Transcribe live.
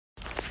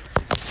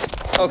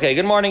Okay,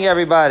 good morning,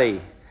 everybody.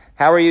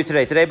 How are you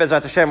today? Today,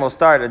 Bezrat Hashem, we'll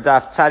start at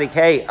Daf Tzadik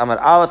Hey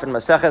Amud Aleph and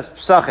Maseches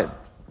Pesachim.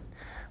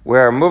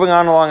 We're moving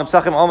on along in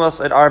Pesachim,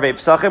 almost at Arvei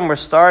Pesachim. We're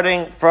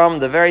starting from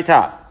the very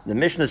top. The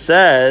Mishnah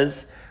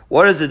says,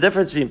 what is the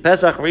difference between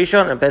Pesach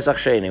Rishon and Pesach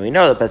Sheni? We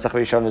know that Pesach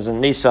Rishon is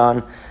in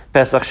Nisan,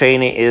 Pesach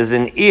Sheni is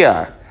in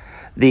Iyar.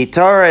 The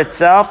Torah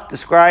itself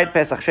described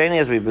Pesach Sheni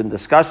as we've been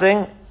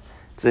discussing.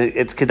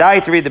 It's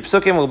kedai to read the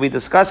Psukim. We'll be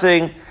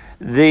discussing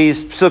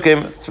these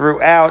Psukim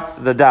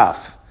throughout the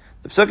Daf.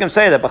 The Psukim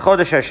say that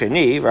b'chodesh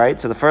hasheni,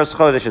 right? So the first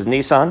chodesh is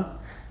Nisan,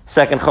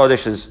 second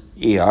chodesh is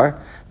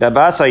Iyar.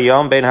 B'abas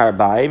hayom ben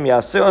harbayim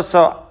yasu.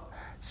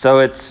 So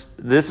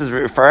this is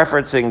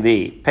referencing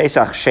the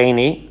Pesach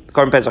Sheni,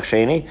 Korban Pesach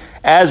Sheni,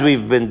 as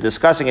we've been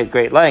discussing at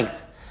great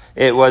length.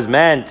 It was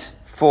meant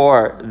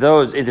for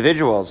those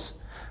individuals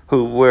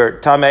who were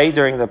tamei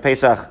during the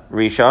Pesach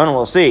Rishon.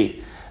 We'll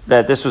see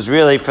that this was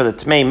really for the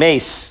Tmei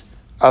Mace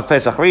of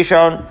Pesach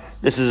Rishon.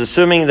 This is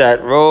assuming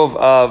that Rov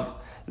of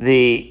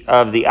the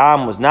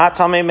Am was not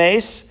Tamei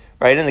Mace,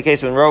 right? In the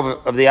case when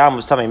Rov of the Am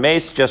was Tamei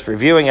Mace, just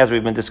reviewing as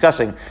we've been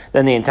discussing,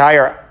 then the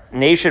entire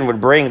nation would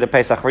bring the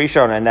Pesach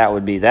Rishon, and that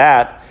would be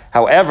that.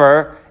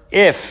 However,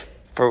 if,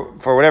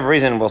 for whatever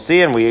reason, we'll see,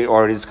 and we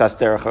already discussed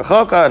Derech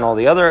HaChoka and all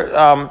the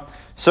other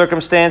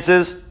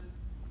circumstances,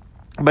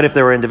 but if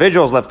there were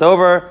individuals left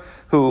over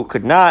who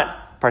could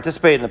not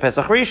participate in the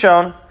Pesach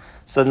Rishon,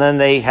 so then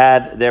they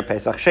had their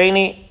Pesach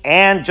Sheni,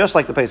 and just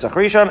like the Pesach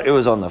Rishon, it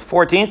was on the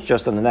 14th,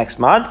 just in the next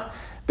month,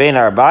 Bein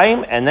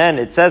Arbaim, and then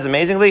it says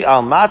amazingly,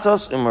 Al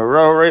Matzos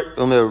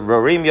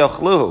Umerorim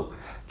Yochluhu.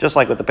 Just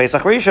like with the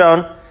Pesach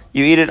Rishon,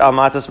 you eat it Al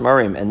Matzos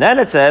Merim. And then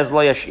it says, Lo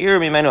Yashir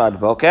Mimenu Ad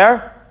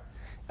Boker.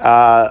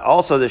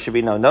 Also, there should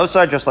be no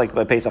nosar, just like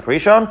by Pesach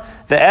Rishon.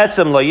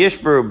 Ve'etzem Lo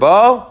Yishbru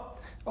Bo.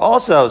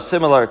 Also,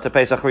 similar to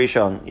Pesach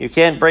Rishon, you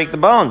can't break the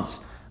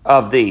bones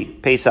of the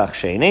Pesach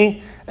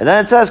Sheni. And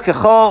then it says,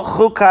 Kechol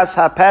Chukas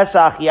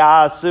HaPesach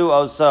Ya'asu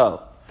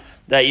Oso.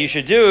 That you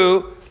should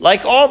do,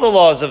 like all the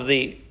laws of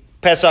the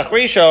Pesach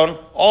Rishon,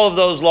 all of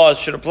those laws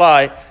should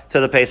apply to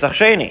the Pesach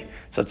Sheni.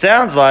 So it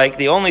sounds like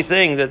the only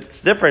thing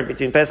that's different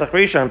between Pesach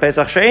Rishon and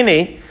Pesach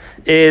Sheni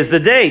is the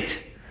date.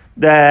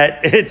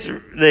 That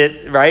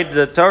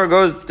the Torah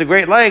goes to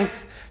great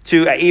lengths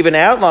to even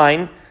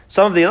outline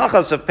some of the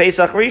halachos of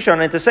Pesach Rishon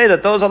and to say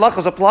that those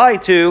halachos apply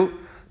to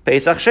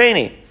Pesach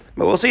Sheni.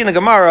 But we'll see in the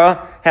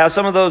Gemara how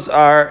some of those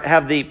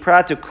have the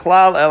pratu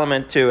klal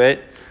element to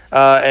it.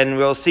 And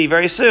we'll see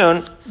very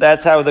soon,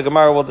 that's how the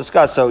Gemara will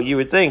discuss. So you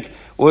would think,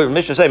 well,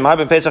 Mishnah say,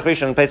 Ma'abin Pesach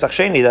Rishon and Pesach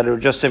Sheni, that it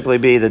would just simply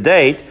be the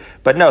date.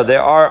 But no,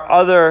 there are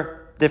other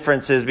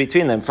differences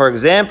between them. For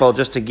example,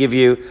 just to give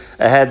you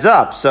a heads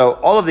up. So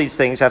all of these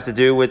things have to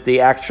do with the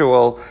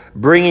actual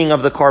bringing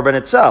of the korban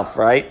itself,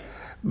 right?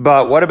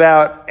 But what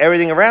about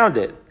everything around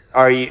it?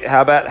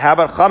 How about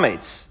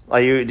chametz?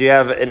 Do you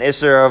have an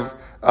isser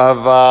of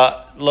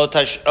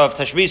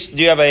tashbis?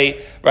 Do you have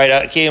a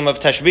kiyum of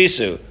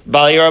tashbisu?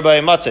 Bali Rabbi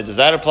Matzah. Does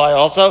that apply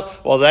also?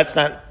 Well, that's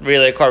not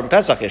really a Korban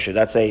Pesach issue.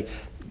 That's a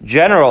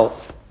general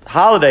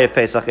holiday of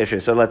Pesach issue.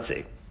 So let's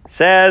see.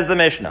 Says the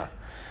Mishnah.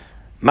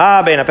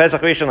 Ma bein Pesach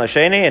Rishon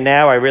l'Sheni, and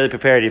now I really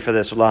prepared you for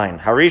this line.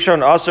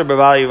 Harishon asur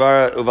b'Bali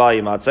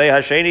Uvali Matzah,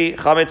 Hasheni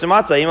chametz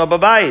u'matzah ima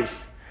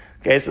b'bayis.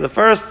 Okay, so the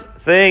first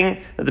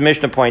thing that the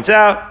Mishnah points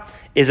out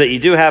is that you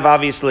do have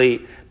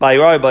obviously Bali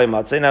Bali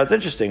Matzah. Now it's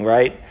interesting,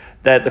 right?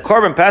 That the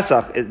Korban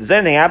Pesach, does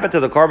anything happen to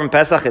the Korban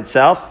Pesach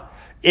itself?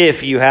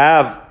 If you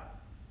have,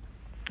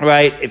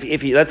 right,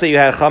 if you, let's say you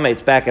had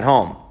chametz back at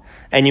home,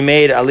 and you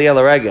made aliyah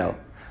l'regel,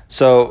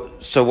 so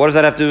what does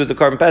that have to do with the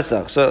Korban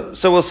Pesach? So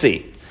we'll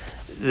see.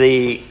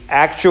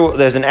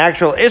 There's an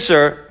actual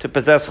isser to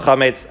possess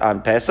chametz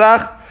on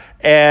Pesach,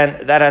 and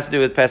that has to do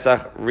with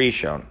Pesach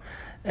Rishon.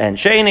 And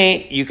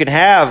Sheni, you can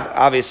have,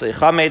 obviously,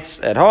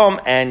 chametz at home,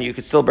 and you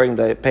could still bring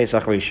the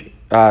Pesach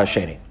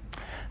Sheni.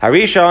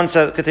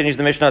 Harishon continues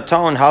the Mishnah,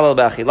 ton halal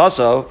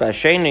b'achilaso,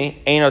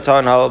 v'asheni eino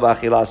ton halal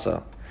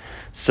b'achilaso.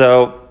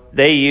 So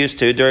they used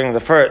to, during the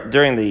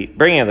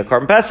bringing of the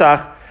Korban Pesach,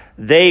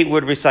 they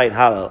would recite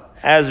halal.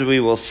 As we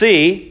will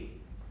see,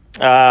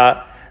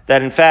 that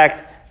in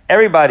fact,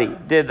 everybody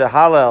did the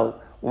halal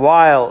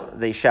while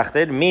they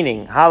shechted,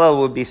 meaning halal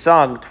would be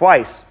sung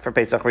twice for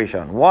Pesach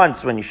Rishon.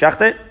 Once when you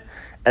shecht it,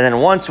 and then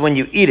once when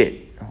you eat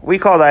it. We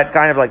call that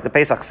kind of like the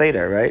Pesach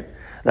Seder, right?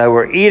 That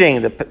we're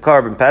eating the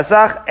Korban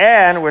Pesach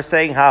and we're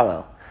saying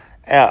Hallel.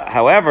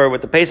 However,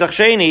 with the Pesach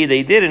Sheni,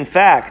 they did in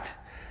fact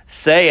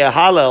say a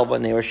Hallel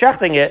when they were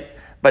shechting it,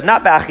 but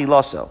not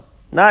b'achiloso.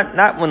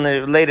 Not when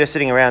they're later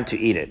sitting around to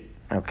eat it.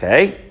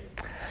 Okay?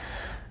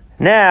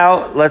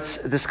 Now, let's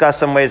discuss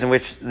some ways in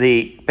which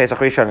the Pesach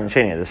Rishon and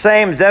Sheni are the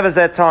same.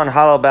 Zevazeton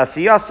Hallel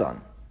b'asiyason.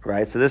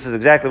 Right? So this is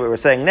exactly what we're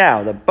saying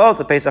now, that both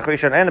the Pesach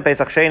Rishon and the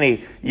Pesach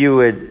Sheni, you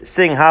would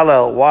sing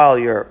Hallel while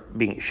you're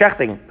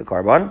shechting the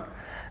Korban.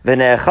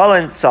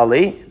 V'ne'echalin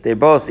sali, they're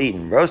both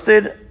eaten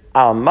roasted.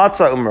 Al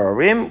matzah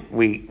u'merorim,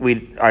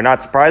 we are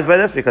not surprised by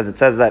this because it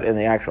says that in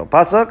the actual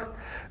pasuk,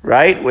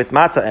 right? With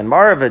matzah and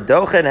mar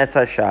v'dochen es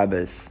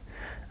haShabbos.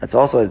 That's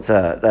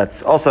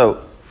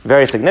also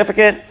very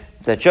significant.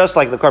 that just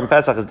like the Korban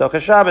Pesach is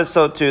Doche Shabbos,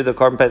 so too the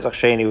Korban Pesach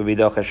Sheni would be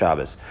Doche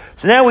Shabbos.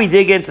 So now we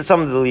dig into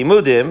some of the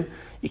limudim.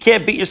 You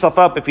can't beat yourself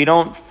up if you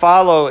don't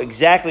follow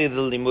exactly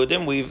the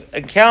limudim. We've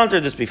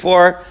encountered this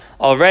before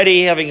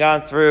already, having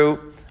gone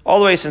through all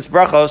the way since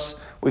Brachos.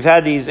 We've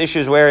had these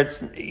issues where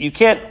you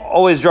can't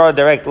always draw a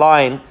direct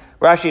line.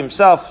 Rashi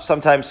himself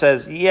sometimes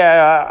says,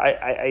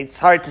 it's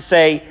hard to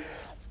say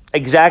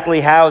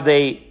exactly how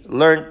they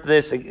learned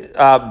this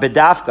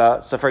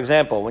bedafka. So for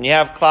example, when you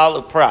have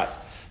klal uprat,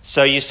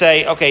 so you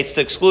say, okay, it's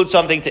to exclude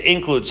something to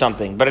include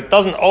something, but it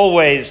doesn't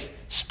always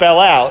spell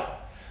out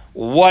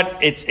what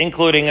it's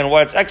including and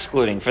what it's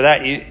excluding. For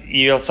that,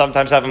 you'll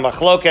sometimes have a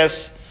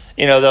machlokes.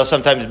 They'll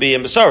sometimes be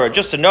in Besorah,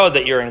 just to know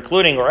that you're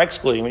including or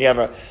excluding. When you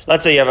have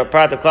let's say you have a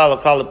prat, a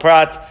klal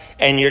prat,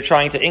 and you're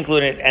trying to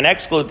include it and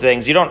exclude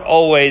things, it's not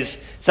always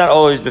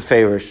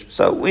befavorish.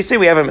 So we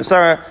have a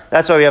Besorah,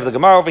 that's why we have the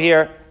Gemara over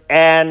here,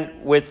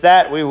 and with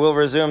that, we will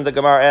resume the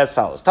Gemara as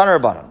follows. Taner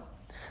Rabbanan.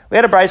 We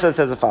had a brayso that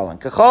says the following,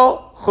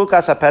 Kechol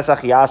chukas ha-pesach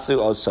yasu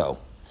oso.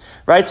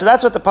 Right, so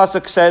that's what the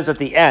pasuk says at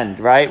the end,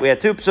 right? We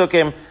had two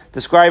psukim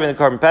describing the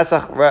Korban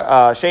Pesach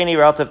Sheni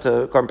relative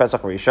to Korban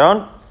Pesach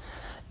Rishon.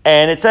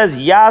 And it says,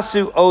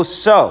 Yasu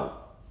oso,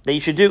 that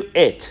you should do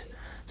it.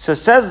 So it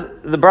says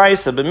the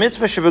Brisa,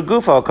 b'mitzvah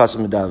shebegufa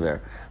okasum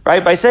medaver.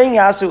 Right? By saying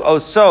Yasu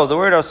oso, the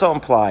word oso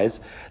implies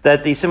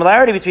that the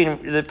similarity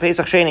between the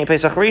Pesach Sheni and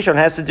Pesach Rishon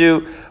has to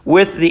do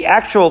with the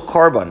actual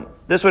Korban.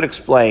 This would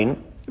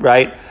explain,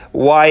 right,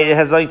 why it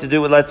has nothing to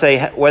do with, let's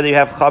say, whether you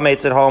have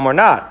chametz at home or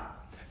not.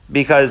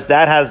 Because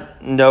that has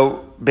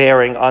no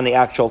bearing on the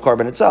actual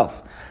Korban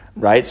itself.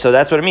 Right? So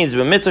that's what it means.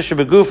 Mitzvah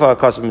shebegufa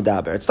kosum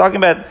medaber. It's talking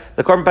about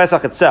the Korban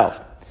Pesach itself.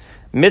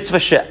 Mitzvah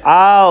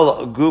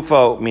she'al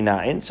gufo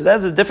minayin. So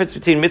that's the difference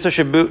between mitzvah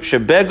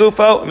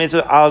shebegufo and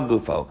mitzvah al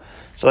gufo.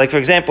 So like, for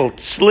example,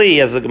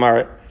 tzli,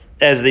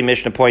 as the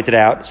Mishnah pointed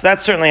out. So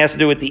that certainly has to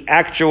do with the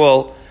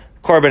actual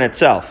Korban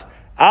itself.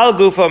 Al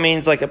gufo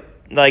means like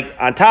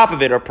on top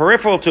of it or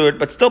peripheral to it,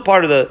 but still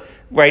part of the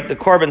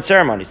Korban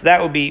ceremony. So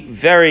that would be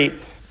very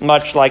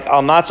much like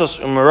al matzos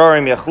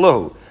umerorim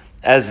yachluhu.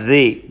 As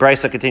the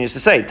Brisa continues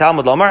to say,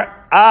 Talmud Lomar,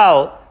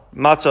 al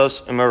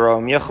matzos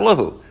umerom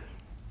yachluhu.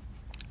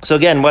 So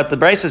again, what the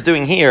Brisa is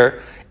doing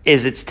here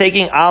is it's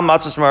taking al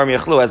matzos umerom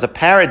yachluhu as a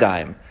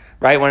paradigm,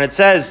 right? When it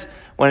says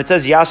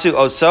yasu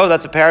oso,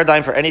 that's a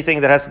paradigm for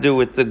anything that has to do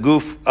with the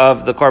goof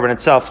of the Korban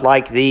itself,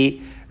 like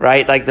the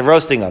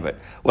roasting of it.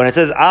 When it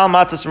says al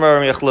matzos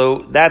umerom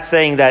yachluhu, that's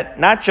saying that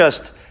not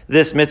just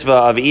this mitzvah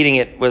of eating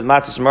it with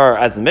matzos umar,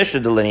 as the Mishnah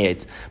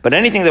delineates, but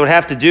anything that would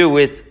have to do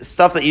with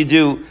stuff that you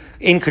do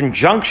in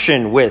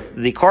conjunction with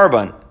the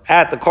Korban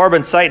at the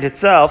Korban site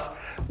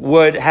itself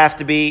would have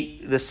to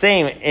be the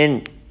same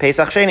in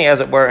Pesach Sheni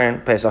as it were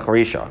in Pesach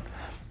Rishon.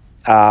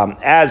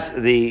 As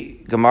the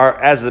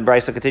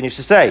Brisa continues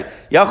to say,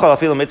 Yachol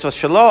afilu mitzvah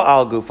shelo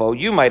al gufo,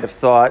 you might have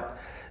thought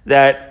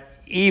that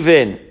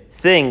even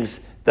things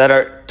that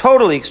are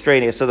totally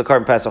extraneous to the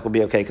Korban Pesach will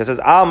be okay, because it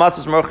says al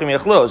matzos merochim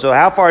yachlu. So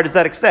how far does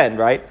that extend,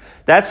 right?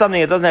 That's something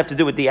that doesn't have to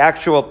do with the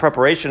actual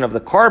preparation of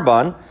the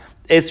Korban.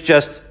 It's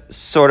just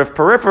sort of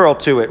peripheral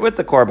to it with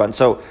the Korban.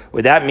 So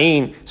would that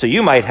mean, so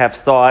you might have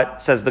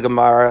thought, says the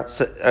Gemara,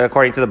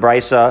 according to the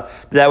Brisa,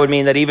 that would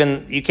mean that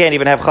you can't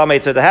even have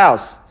chametz at the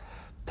house.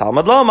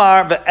 Talmud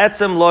Lomar,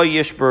 ve'etzem lo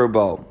yishberu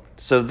bo.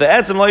 So the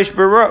etzem lo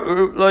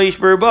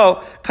yishberu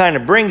bo kind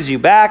of brings you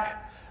back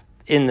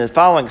in the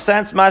following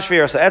sense,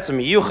 mashvir sa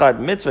etzem yuchad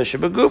mitzvah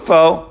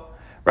shebegufo,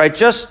 right?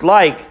 Just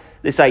like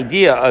this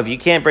idea of you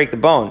can't break the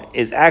bone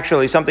is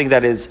actually something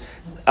that is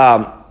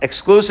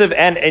exclusive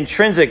and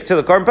intrinsic to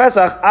the Korban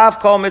Pesach, av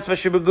kol mitzvah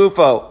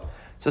shebegufo.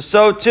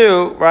 So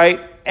too, right,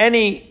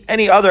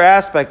 any other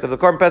aspect of the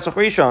Korban Pesach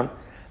Rishon,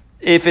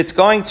 if it's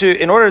going to,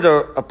 in order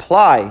to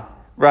apply,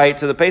 right,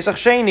 to the Pesach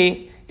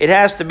Sheni, it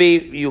has to be,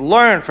 you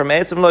learn from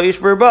Etzem Lo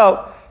Yishberu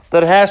Bo,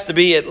 that it has to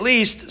be at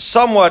least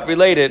somewhat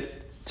related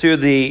to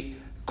the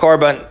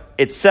Korban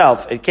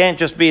itself. It can't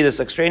just be this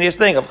extraneous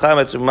thing of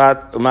Chametz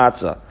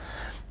Umatzah.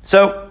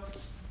 So,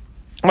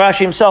 Rashi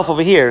himself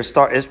over here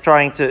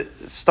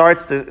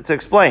starts to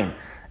explain.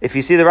 If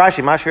you see the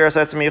Rashi, Mashvir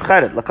Asetzim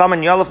Yuchedet,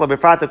 Lakaman Yolef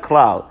Lebepratu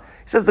Klal.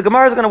 He says the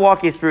Gemara is going to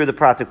walk you through the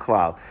Pratu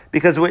Klal.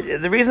 Because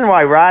the reason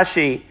why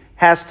Rashi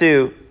has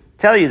to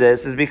tell you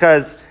this is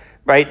because,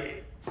 right,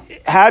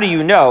 how do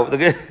you know that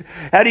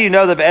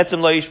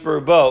Etzem Lo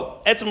Yishberu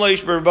Bo? Etzem Lo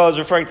Yishberu Bo is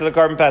referring to the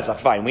Korban Pesach.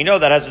 Fine, we know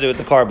that has to do with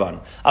the Korban.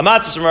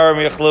 Amatzos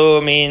Umerim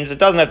Yachlu means it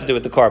doesn't have to do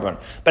with the Korban.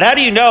 But how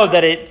do you know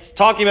that it's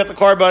talking about the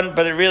Korban,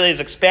 but it really is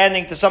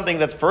expanding to something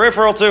that's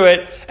peripheral to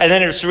it, and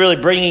then it's really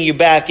bringing you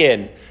back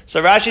in?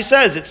 So Rashi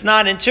says it's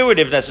not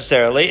intuitive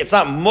necessarily. It's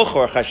not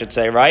muchorch, I should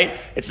say, right?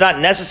 It's not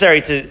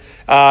necessary to,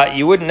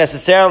 you wouldn't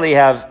necessarily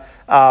have,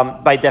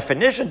 by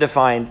definition,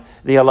 defined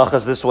the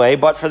halachas this way,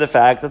 but for the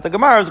fact that the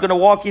Gemara is going to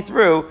walk you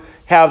through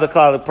how the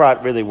Klal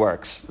Prat really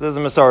works. There's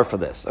a Masorah for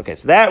this. Okay,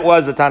 so that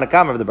was the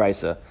Tanakam of the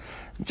Brisa.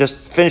 Just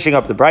finishing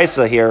up the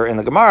Brisa here in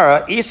the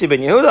Gemara, Isi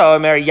ben Yehuda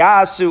omer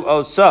yasu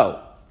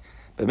oso,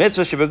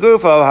 b'mitzvah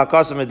shebegufo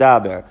hakosu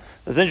medaber.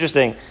 That's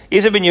interesting.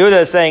 Isi ben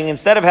Yehuda is saying,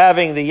 instead of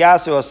having the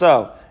yasu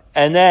oso,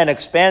 and then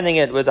expanding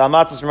it with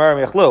Amatzos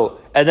Merim Yachlu,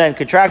 and then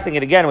contracting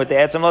it again with the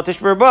Etzem Lo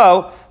Tishbur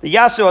Bo, the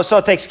Yasu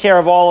Oso takes care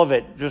of all of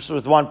it just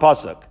with one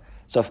pasuk.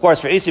 So of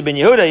course for Isi ben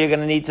Yehuda, you're going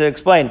to need to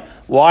explain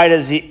why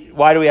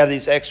do we have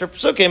these extra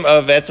psukim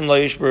of Etzem Lo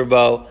Yishbur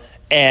Bo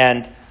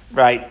and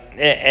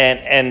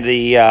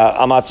the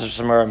Amatzos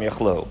Merim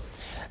Yachlu.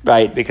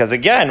 Right, because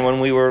again, when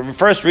we were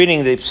first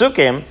reading the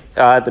psukim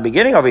at the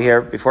beginning over here,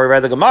 before we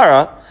read the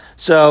Gemara,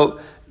 so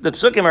the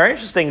psukim are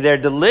interesting. They're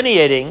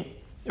delineating,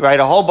 right,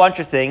 a whole bunch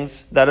of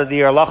things that are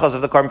the halachas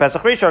of the Korban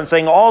Pesach Rishon,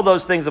 saying all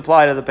those things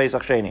apply to the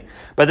Pesach Sheni.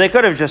 But they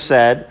could have just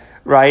said,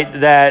 right,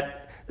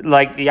 that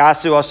like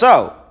Yasu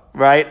Oso,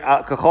 right,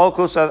 Kachol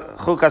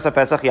Chukas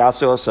Pesach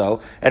Yasu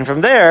Oso, and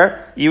from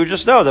there you would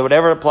just know that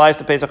whatever applies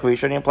to Pesach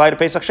Rishon, you apply to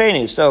Pesach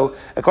Sheni. So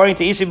according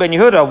to Isi ben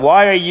Yehuda,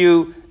 why are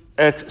you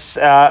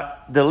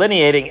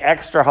delineating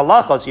extra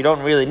halachos? You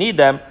don't really need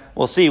them.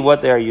 We'll see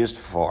what they are used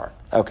for.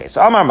 Okay,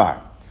 so Amar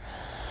Mar.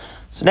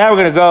 So now we're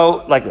going to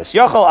go like this.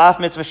 Yochel af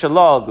mitzvah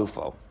shelo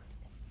gufo.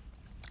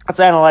 Let's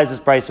analyze this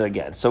brisa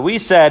again. So we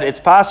said it's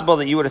possible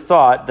that you would have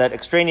thought that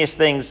extraneous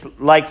things,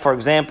 like for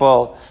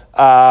example,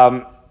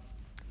 that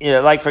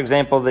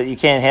you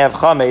can't have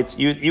chametz.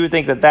 You would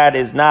think that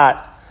is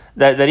not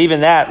that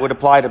even that would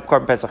apply to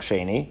Korban Pesach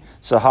Sheni.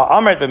 So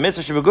ha'amrit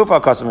b'mitzvah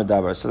shebegufo kasam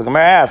medaber. So the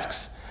Gemara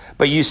asks,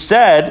 but you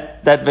said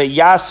that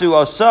Yasu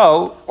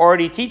Oso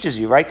already teaches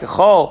you, right?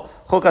 Kechol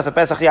Chukas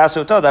Pesach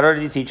Yasu Oto, that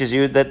already teaches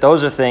you that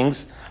those are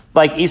things,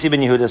 like Isi ben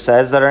Yehuda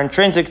says, that are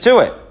intrinsic to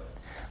it.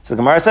 So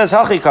the Gemara says,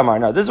 Hachi Kamar.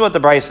 No, this is what the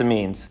brisa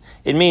means.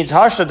 It means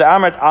Hashta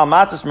Da'amrit Al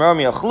Matzos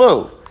Merim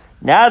Yachlu.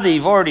 Now that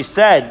you've already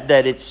said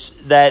that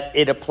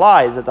it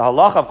applies, that the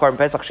halacha of Korban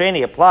Pesach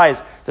Sheni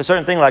applies to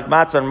certain things like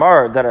matzah and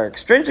mar that are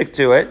extrinsic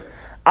to it,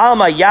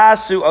 Alma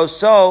Yasu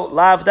Oso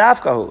Lav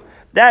Dafkahu.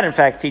 That in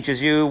fact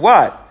teaches you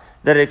what?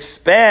 That it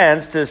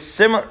expands to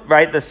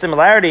the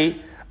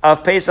similarity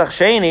of Pesach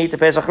Sheni to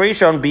Pesach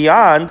Rishon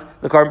beyond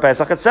the Korban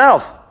Pesach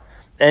itself.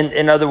 And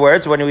in other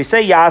words, when we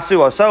say Yasu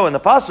Oso in the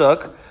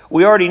pasuk,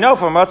 we already know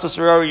from Matzos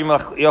Merim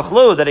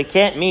Yachlu that it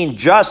can't mean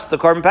just the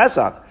Korban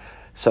Pesach.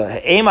 So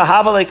Ema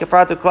Havale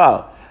Kefratu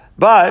Klal.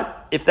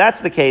 But if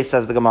that's the case,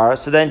 says the Gemara,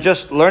 so then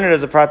just learn it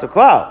as a Pratu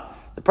Klal.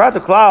 The Pratu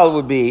Klal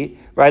would be,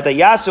 right, that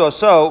Yasu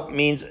Oso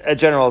means a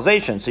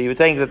generalization. So you would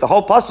think that the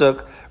whole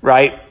pasuk,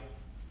 right,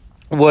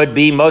 would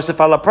be Mosif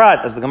ala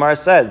Prat, as the Gemara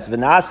says,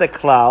 V'nase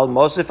Klal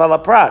Mosif ala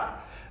Prat,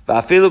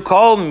 V'afilu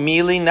Kol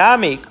Mili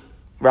Namik,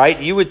 right?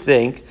 You would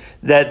think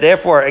that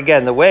therefore,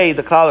 again, the way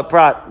the Klal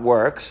Prat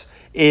works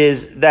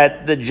is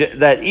that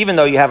that even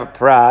though you have a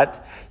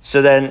Prat,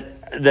 so then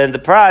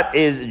the Prat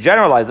is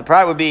generalized. The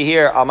Prat would be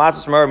here, Al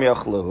Matzos Merim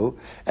Yachlu,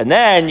 and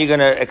then you're going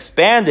to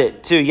expand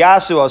it to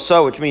Yasu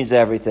Oso, which means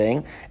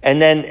everything,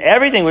 and then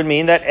everything would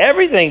mean that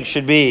everything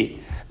should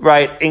be,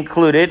 right,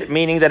 included,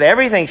 meaning that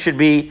everything should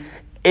be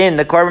in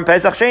the Korban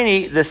Pesach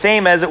Sheni, the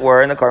same as it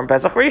were in the Korban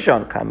Pesach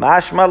Rishon.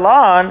 Kamash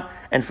Malan,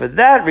 and for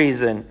that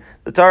reason,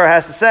 the Torah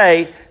has to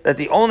say that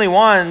the only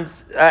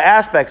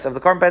aspects of the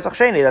Korban Pesach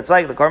Sheni that's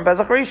like the Korban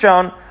Pesach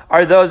Rishon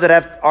are those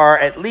that are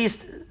at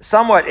least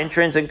somewhat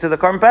intrinsic to the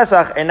Korban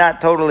Pesach and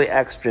not totally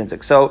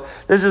extrinsic. So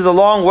this is a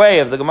long way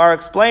of the Gemara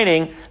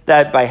explaining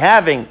that by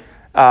having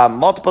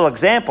multiple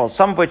examples,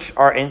 some of which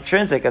are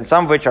intrinsic and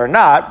some of which are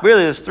not,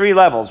 really there's three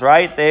levels,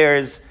 right?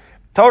 There's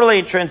totally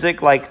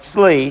intrinsic like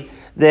tzli.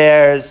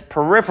 There's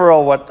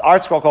peripheral, what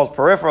Art Scroll calls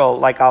peripheral,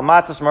 like Al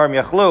Matzos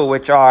Merim Yachlu,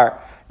 which are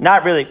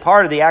not really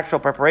part of the actual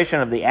preparation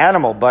of the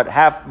animal, but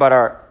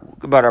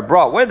are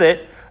brought with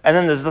it. And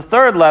then there's the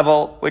third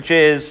level, which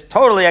is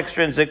totally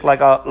extrinsic,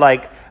 like not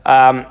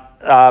having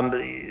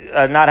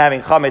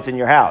chametz in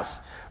your house,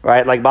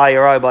 right? Like Bal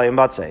Yeroi, Bal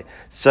Yimbatze.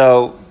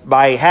 So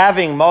by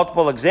having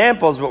multiple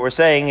examples, what we're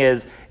saying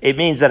is it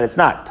means that it's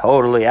not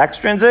totally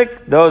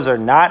extrinsic. Those are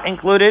not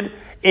included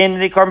in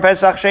the Korban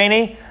Pesach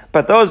Sheni.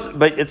 But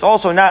it's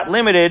also not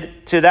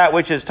limited to that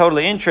which is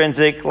totally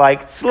intrinsic,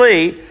 like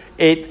tzli.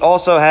 It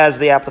also has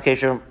the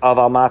application of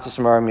Al Matzos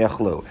Merim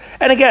Yachlu.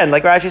 And again,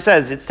 like Rashi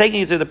says, it's taking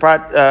you through the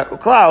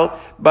Klal,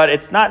 but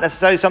it's not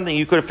necessarily something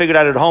you could have figured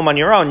out at home on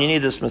your own. You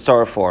need this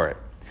Masorah for it.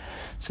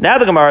 So now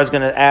the Gemara is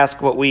going to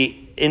ask what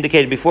we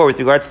indicated before with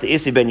regards to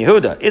Isi ben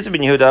Yehuda. Isi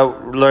ben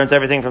Yehuda learns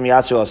everything from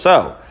Yasu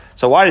Oso.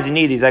 So why does he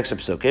need these extra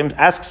psukim?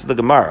 Asks the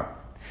Gemara.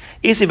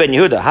 Isi ben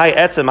Yehuda, hi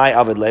etzem, hi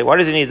avidle. Why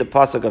does he need the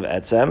pasuk of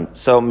etzem?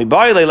 So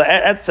mibai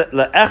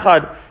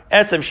le'echad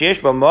etzem sheyesh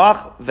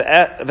b'moach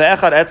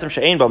ve'echad etzem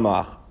she'ein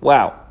b'moach.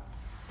 Wow.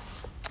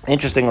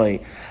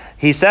 Interestingly,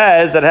 he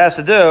says that it has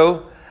to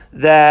do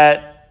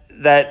that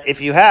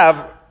if you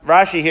have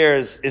Rashi here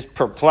is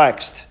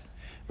perplexed.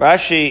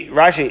 Rashi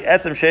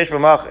etzem sheyesh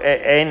b'moach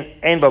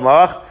ein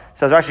b'moach.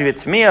 Says Rashi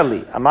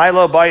v'tzmiali amai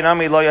lo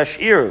bayinami lo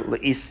yashiru,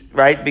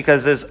 right?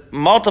 Because there's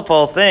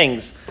multiple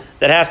things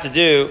that have to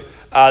do.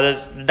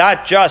 There's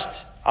not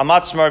just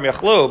Amatzos Merim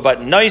Yachlu, but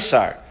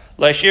Noisar.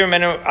 Le'ashir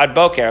menu ad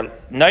boker.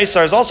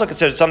 Noisar is also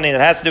considered something that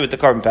has to do with the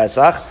Korban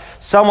Pesach,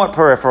 somewhat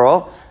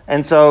peripheral.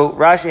 And so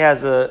Rashi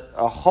has a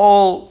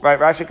whole, right,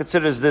 Rashi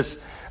considers this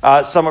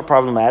somewhat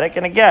problematic.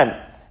 And again,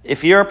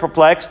 if you're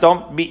perplexed,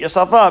 don't beat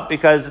yourself up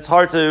because it's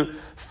hard to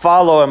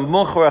follow a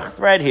muchrach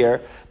thread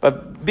here.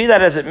 But be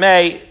that as it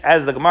may,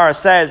 as the Gemara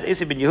says,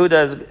 Isi ben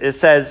Yehuda, it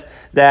says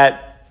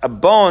that a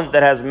bone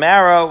that has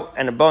marrow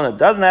and a bone that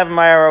doesn't have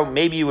marrow,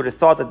 maybe you would have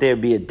thought that there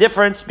would be a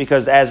difference,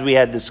 because as we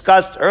had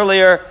discussed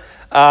earlier,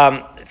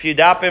 a few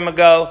dapim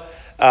ago,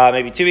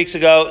 maybe 2 weeks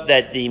ago,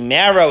 that the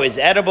marrow is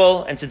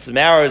edible, and since the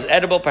marrow is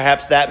edible,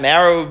 perhaps that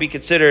marrow would be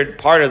considered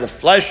part of the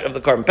flesh of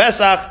the Korban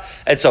Pesach,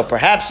 and so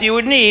perhaps you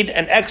would need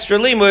an extra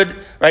limud,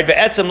 right,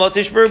 ve'etzem lo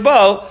tishberu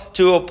bo,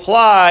 to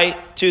apply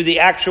to the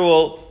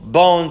actual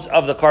bones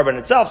of the Korban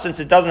itself, since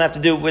it doesn't have to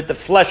do with the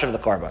flesh of the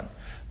Korban,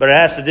 but it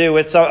has to do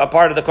with a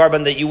part of the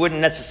Korban that you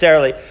wouldn't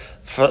necessarily,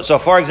 so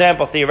for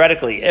example,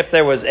 theoretically, if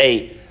there was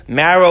a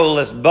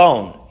marrowless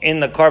bone in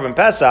the Korban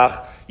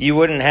Pesach, you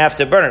wouldn't have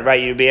to burn it,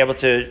 right? You'd be able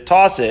to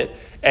toss it.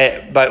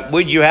 But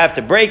would you have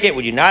to break it?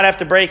 Would you not have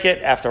to break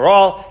it? After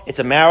all, it's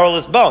a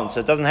marrowless bone, so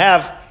it doesn't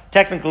have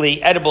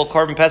technically edible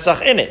Korban Pesach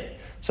in it.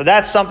 So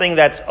that's something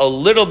that's a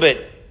little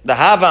bit, the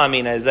Hava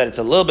Amina is that it's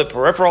a little bit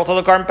peripheral to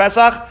the Korban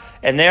Pesach,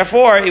 and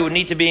therefore it would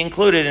need to be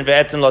included in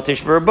Ve'etzem lo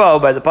tishberu bo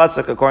by the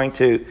Pasuk according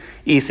to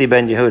Isi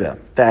ben Yehuda.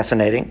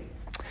 Fascinating.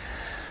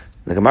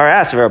 The Gemara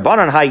asks,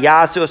 Rabbanan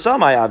hayasu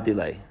osomai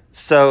avdilei.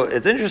 So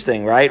it's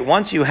interesting, right?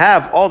 Once you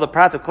have all the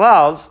pratuk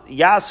klals,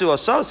 Yasu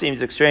also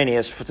seems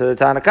extraneous to the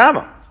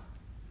Tanakama.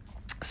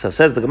 So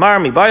says the Gemara,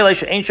 ein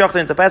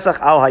shochlin to Pesach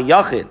al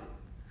hayachid.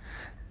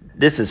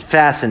 This is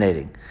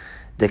fascinating.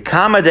 The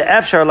kama de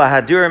efshar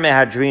lahadur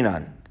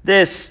mehadrinan.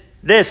 This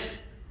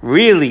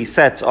really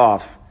sets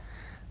off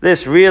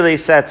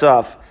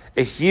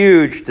a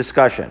huge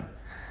discussion.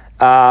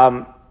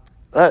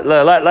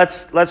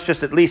 Let's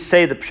just at least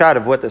say the pshat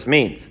of what this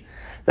means.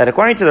 That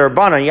according to the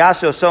Rabbanan,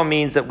 Yasu also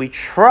means that we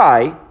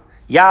try,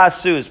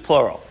 Yasu is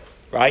plural,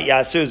 right?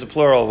 Yasu is a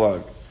plural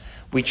word.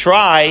 We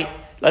try,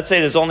 let's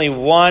say there's only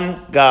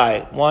one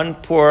guy, one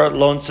poor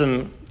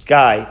lonesome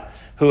guy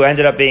who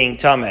ended up being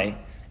Tameh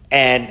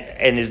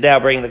and is now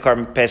bringing the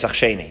Korban Pesach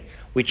Sheni.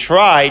 We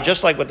try,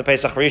 just like with the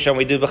Pesach Rishon,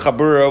 we do the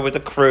Chabura with the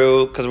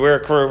crew, because we're a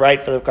crew,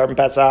 right, for the Korban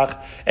Pesach,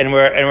 and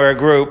we're a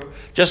group.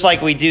 Just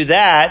like we do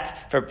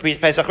that for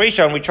Pesach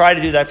Rishon, we try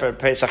to do that for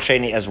Pesach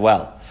Sheni as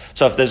well.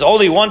 So if there's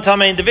only one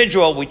Tameh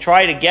individual, we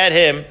try to get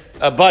him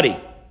a buddy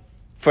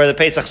for the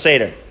Pesach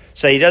Seder.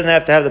 So he doesn't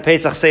have to have the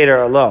Pesach Seder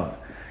alone.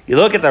 You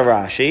look at the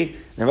Rashi,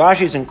 and the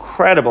Rashi is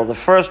incredible. The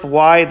first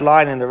wide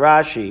line in the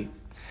Rashi,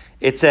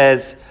 it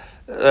says,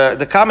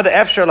 the kama de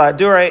efshar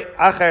la'adurei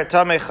acher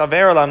tamei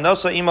chaver lam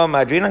noso imo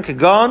madrinan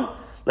kagon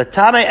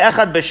l'tamei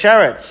echad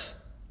b'sheretz.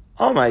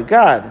 Oh my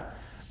God.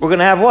 We're going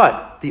to have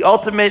what? The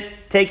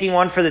ultimate taking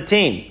one for the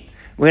team.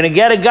 We're going to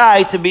get a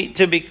guy to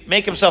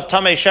make himself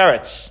tamei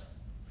sheretz.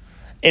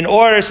 In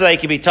order so that he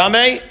can be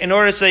tamei, in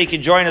order so that he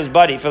can join his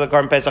buddy for the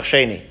Korban Pesach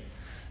Sheni.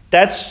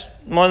 That's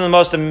one of the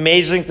most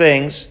amazing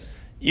things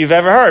you've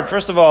ever heard.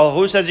 First of all,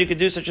 who says you could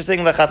do such a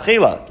thing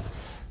lechatchila?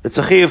 It's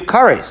a chiyuv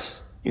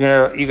kares.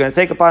 You're gonna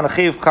take upon a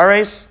chiyuv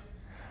kares,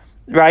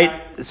 right?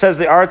 It says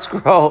the Art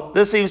Scroll.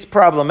 This seems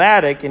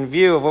problematic in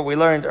view of what we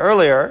learned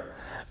earlier,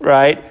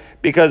 right?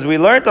 Because we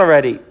learned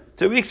already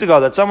 2 weeks ago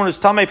that someone who's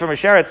tamei from a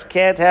sheretz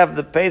can't have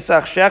the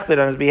Pesach shechted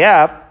on his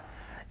behalf,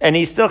 and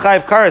he's still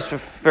chayiv kares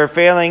for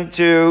failing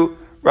to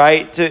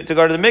go to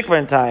the mikveh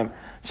in time.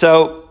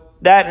 So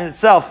that in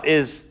itself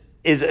is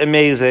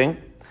amazing,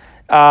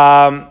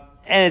 and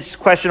it's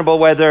questionable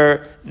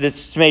whether the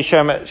Tmei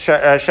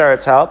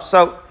Sheretz helps.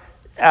 So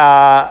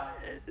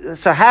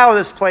how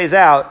this plays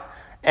out,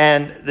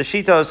 and the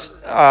Shitos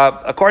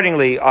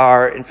accordingly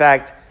are in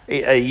fact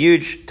a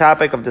huge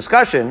topic of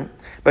discussion.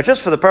 But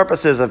just for the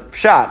purposes of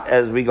pshat,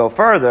 as we go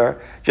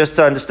further, just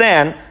to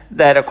understand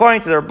that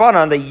according to the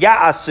Rabbanan, the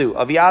Ya'asu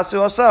of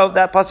Ya'asu also,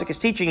 that pasuk is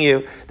teaching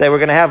you that we're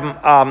going to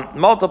have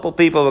multiple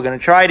people. We're going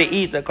to try to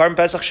eat the Korban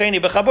Pesach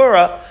Sheni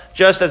b'chabura,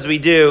 just as we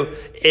do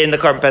in the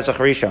Korban Pesach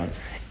Rishon.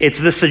 It's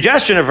the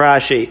suggestion of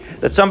Rashi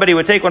that somebody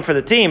would take one for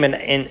the team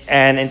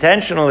and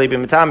intentionally be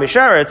Matam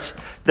B'Sheretz,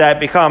 that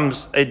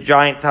becomes a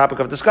giant topic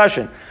of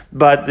discussion.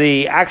 But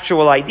the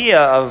actual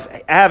idea of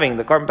having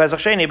the Korban Pesach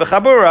Sheni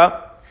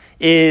b'chabura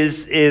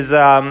is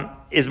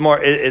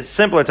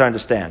simpler to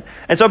understand.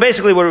 And so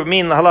basically what it would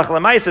mean in the halacha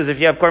l'maisa is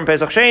if you have Korban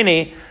Pesach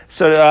Sheni,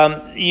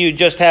 so you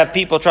just have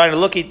people trying to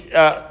look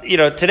at,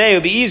 today it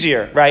would be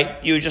easier,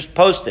 right? You would just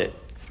post it.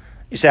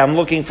 You say, I'm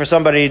looking for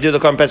somebody to do the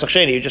Korban Pesach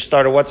Sheni. You just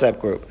start a WhatsApp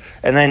group.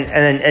 And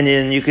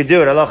then you could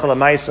do it, halacha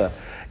l'maisa.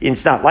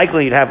 It's not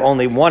likely you'd have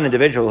only one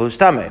individual who's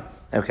tamei.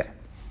 Okay.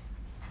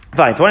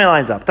 Fine, 20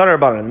 lines up. Taner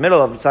Rabbanan, in the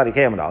middle of Tzadik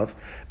Hey Amud Aleph.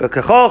 But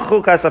kechol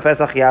chukas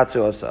ha-Pesach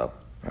yatsu oso.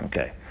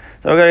 Okay.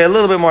 So we're going to get a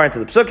little bit more into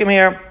the psukim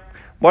here.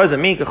 What does it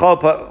mean? Kechol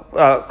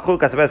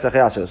chukas ha-Pesach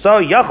yatsu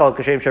oso. Yachol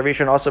kashem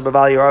shavishon also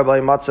b'val yorah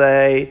b'li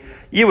matzeh.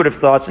 You would have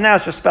thought, so now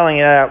it's just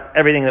spelling out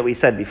everything that we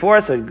said before,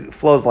 so it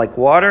flows like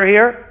water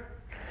here.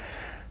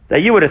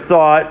 That you would have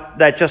thought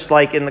that just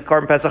like in the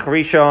Korban Pesach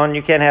Rishon,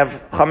 you can't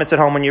have chametz at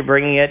home when you're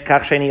bringing it.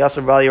 Kach sheni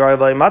yasur b'al yorah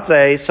b'li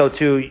matzeh. So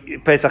to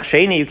Pesach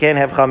Sheni, you can't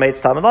have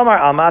chametz. Talmud lomar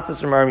al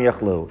matzos u'merim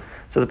yachlu.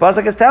 So the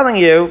pasuk is telling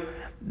you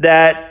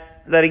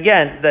that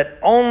again, that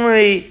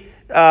only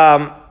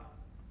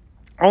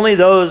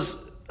those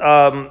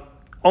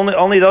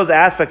only those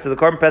aspects of the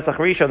Korban Pesach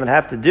Rishon that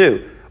have to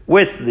do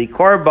with the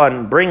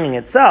Korban bringing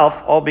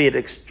itself, albeit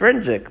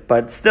extrinsic,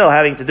 but still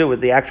having to do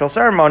with the actual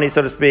ceremony,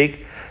 so to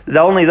speak,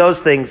 only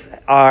those things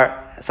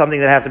are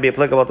something that have to be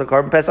applicable to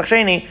Korban Pesach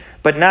Sheni,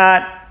 but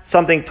not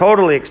something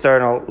totally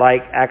external,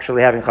 like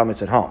actually having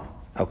chametz at home.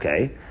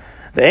 Okay.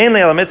 Ve'ein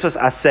le'el mitzvahs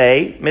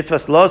asay,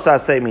 mitzvahs los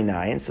asay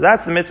minayin. So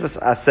that's the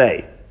mitzvahs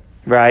asay,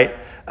 right?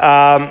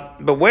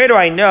 But where do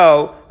I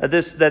know that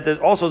there's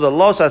also the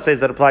los asays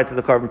that apply to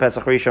the Korban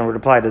Pesach Rishon would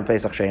apply to the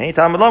Pesach Sheni?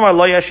 Talmud lomar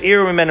lo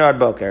yashiru mimenu ad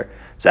boker.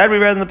 So that we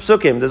read in the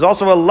Psukim. There's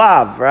also a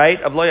lav,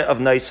 right, of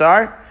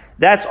Naisar.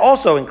 That's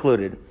also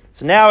included.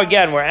 So now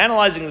again, we're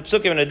analyzing the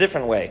Psukim in a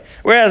different way.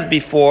 Whereas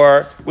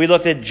before, we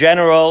looked at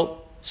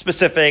general,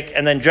 specific,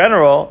 and then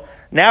general.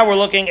 Now we're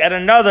looking at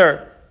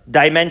another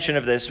dimension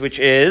of this, which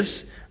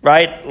is,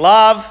 right,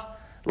 lav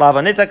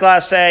anitak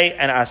la'aseh,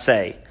 and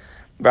aseh.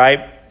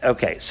 Right?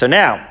 Okay, so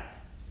now,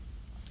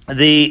 so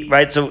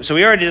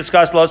we already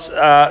discussed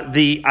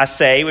the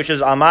aseh, which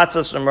is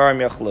amatzos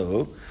u'murim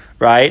yachlu,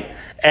 right?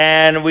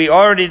 And we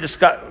already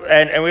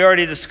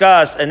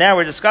discussed, and now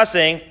we're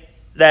discussing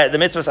that the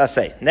mitzvahs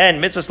aseh. Then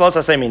mitzvahs los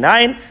aseh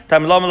minayin,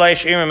 tam lo malay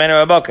sh'ir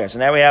mimenu aboker. So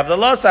now we have the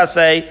los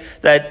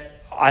aseh that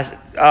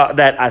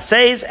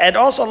assays, and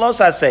also los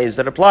assays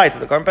that apply to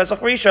the Korban Pesach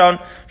Rishon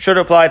should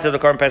apply to the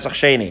Korban Pesach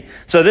Sheni.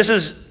 So this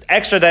is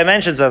extra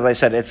dimensions, as I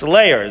said. It's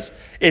layers.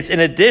 It's in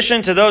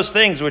addition to those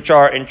things which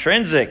are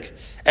intrinsic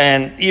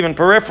and even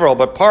peripheral,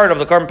 but part of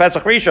the Korban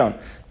Pesach Rishon.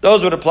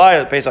 Those would apply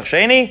to the Pesach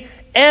Sheni,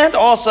 and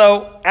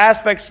also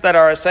aspects that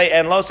are assay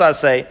and los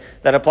assay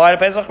that apply to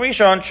Pesach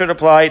Rishon should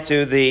apply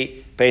to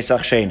the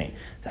Pesach Sheni.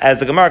 As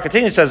the Gemara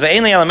continues, it says,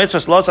 "Ve'ein li ala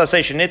mitzvahs los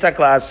assay shenitak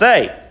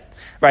la'asay."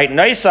 Right,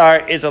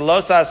 Naisar is a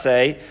los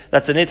asay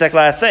that's a nitak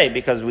la'asay,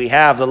 because we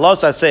have the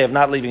los asay of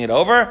not leaving it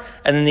over,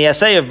 and then the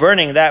asay of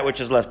burning that which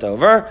is left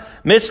over.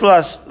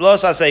 Mitzvah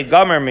los asay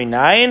gomer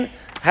minayin.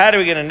 How are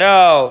we going to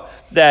know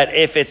that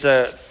if it's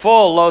a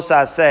full los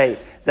asay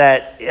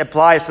that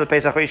applies to the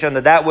Pesach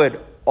Rishon, that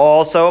would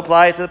also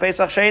apply to the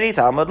Pesach Sheni?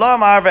 Talmud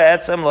lomar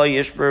ve'etzem lo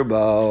yishbru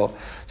bo.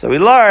 So we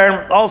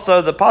learn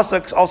also, the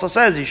pasuk also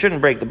says you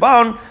shouldn't break the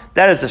bone.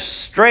 That is a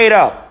straight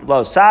up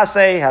lo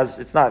saseh,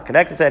 it's not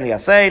connected to any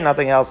asay,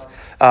 nothing else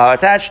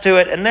attached to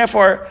it, and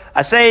therefore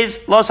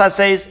asays, los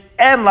asays,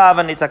 and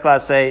lava nitak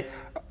laseh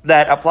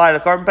that apply to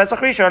Korban Pesach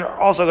Rishon are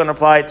also going to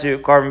apply to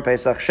Korban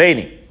Pesach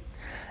Sheni.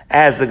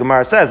 As the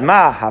Gemara says,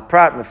 ma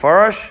haprat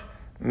meforosh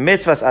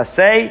mitzvahs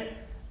asay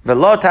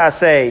velo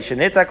taseh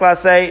shenitak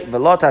laseh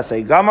velo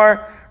taseh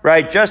gamar.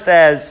 Right, just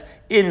as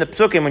in the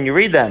Psukim when you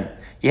read them,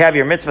 you have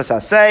your mitzvahs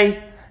asay,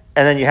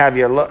 and then you have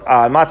your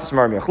matzos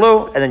u'murim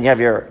yachlu, and then you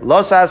have your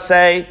los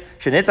asay,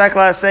 shenitak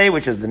la'asay,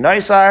 which is the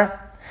noisar,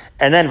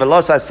 and then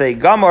velos asay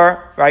gamor,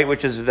 right,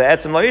 which is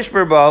ve'etzem lo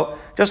yishbur bo.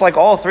 Just like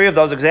all three of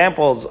those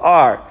examples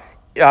are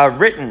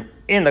written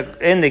in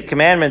the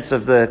commandments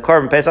of the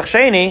Korban Pesach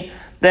Sheni,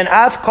 then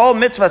af kol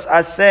mitzvahs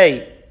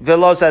asay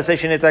velos asay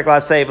shenitak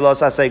la'asay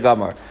velos asay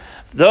gamor.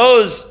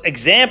 Those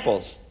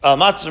examples,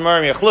 matzos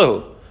u'murim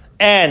yachlu,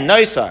 and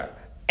noisar,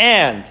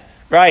 and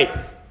right,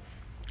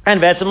 and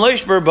Ve'etzem Lo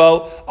Yishbur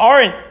Bo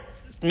aren't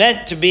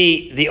meant to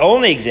be the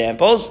only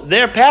examples.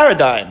 They're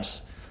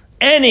paradigms.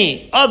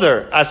 Any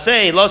other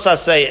asay, los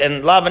asay,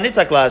 and lav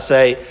anitak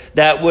la'asay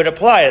that would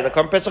apply to the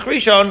Korban Pesach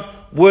Rishon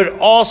would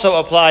also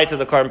apply to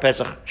the Korban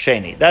Pesach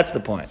Sheni. That's the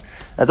point.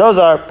 Now those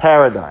are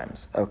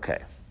paradigms.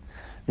 Okay.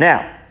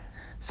 Now,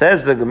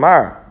 says the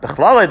Gemara,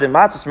 B'chlale de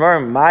matzos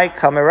u'murim mai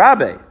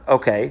kamerabe.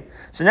 Okay.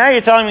 So now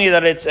you're telling me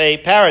that it's a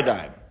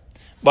paradigm.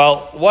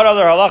 Well, what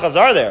other halachas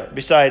are there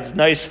besides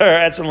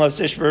Naisar, Etzem Lo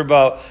Yishbur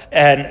Bo,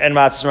 and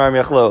Matzos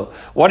U'murim Yachlu?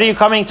 What are you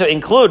coming to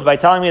include by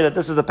telling me that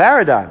this is the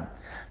paradigm?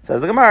 Says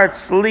the Gemara,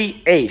 it's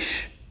Tzli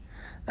Eish.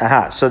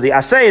 So the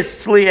asay is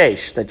Tzli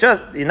Eish. That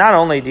just, not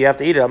only do you have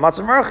to eat it on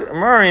Matzos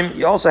U'murim,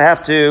 you also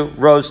have to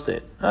roast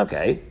it.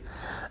 Okay.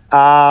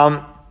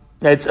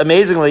 It's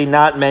amazingly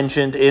not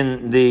mentioned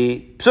in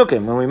the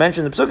Psukim. When we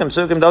mention the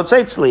Psukim don't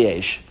say Tzli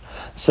Eish.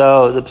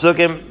 So the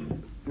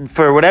Psukim,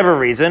 for whatever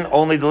reason,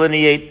 only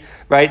delineate,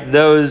 right,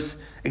 those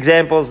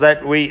examples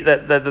that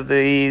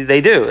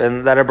they do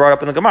and that are brought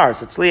up in the Gemara.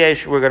 So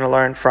Tzli we're going to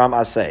learn from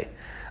Asay.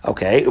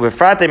 Okay. So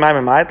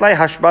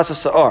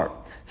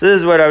this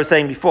is what I was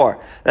saying before,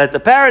 that the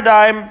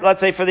paradigm, let's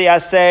say for the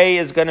Asay,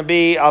 is going to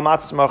be al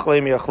matzos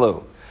machlim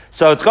yachlu.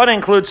 So it's going to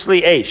include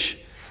Tzli Eish.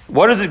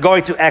 What is it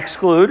going to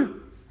exclude?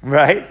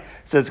 Right.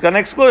 So it's going to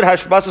exclude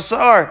hashbasa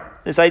sa'or.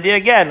 This idea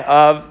again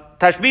of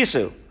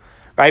tashbisu,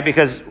 right?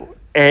 Because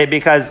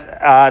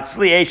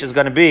Tzli Eish is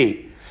going to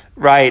be,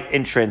 right,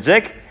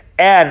 intrinsic,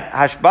 and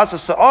hashbasa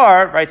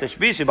sa'ar, right,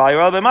 tashbisu b'al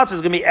yorel b'matzah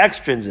is going to be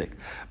extrinsic.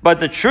 But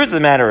the truth of the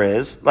matter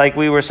is, like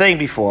we were saying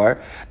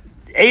before,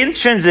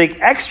 extrinsic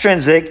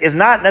is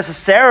not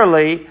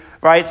necessarily,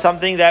 right,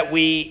 something that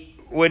we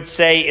would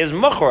say is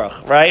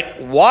mukhrach,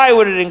 right? Why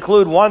would it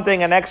include one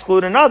thing and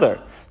exclude another?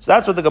 So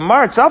that's what the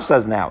Gemara itself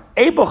says now.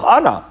 Ebuch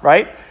ana,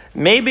 right?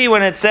 Maybe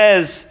when it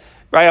says,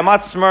 right,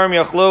 amatzos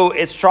u'murim yachlu,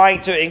 it's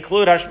trying to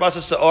include hashbasa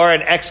sa'or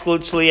and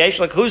exclude Tzli Eish.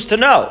 Like, who's to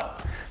know?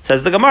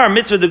 Says the Gemara,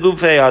 mitzvah de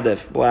gufei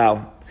adif.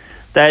 Wow.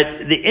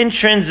 That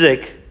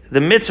the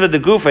mitzvah de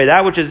gufei,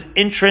 that which is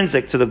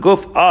intrinsic to the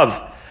guf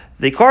of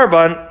the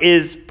korban,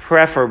 is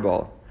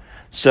preferable.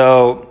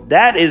 So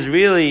that is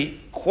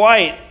really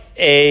quite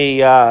a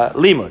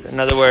limud. In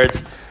other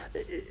words,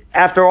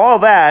 after all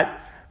that,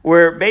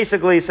 we're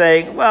basically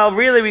saying, well,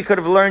 really we could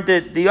have learned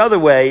it the other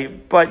way,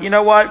 but you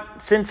know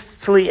what?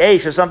 Since tzli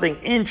eish is something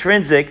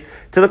intrinsic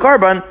to the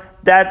korban,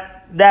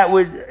 that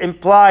would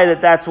imply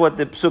that that's what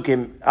the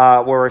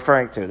psukim were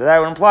referring to. That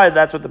would imply that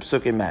that's what the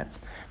psukim meant.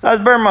 So as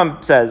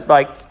Birnbaum says,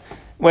 like,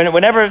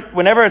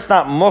 whenever it's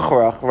not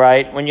mukhrach,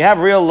 right? When you have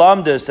real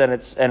lamdus and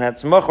it's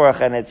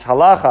mukhrach and it's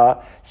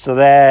halacha, so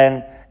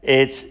then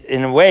it's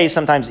in a way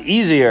sometimes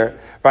easier,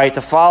 right,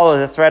 to follow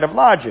the thread of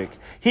logic.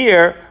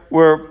 Here,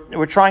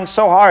 we're trying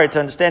so hard to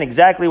understand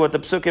exactly what the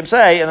psukim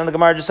say, and then the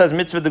Gemara just says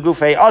mitzvah de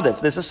gufei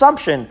adif. This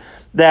assumption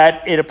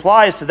that it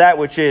applies to that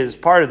which is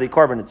part of the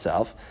korban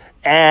itself,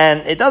 and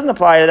it doesn't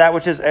apply to that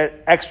which is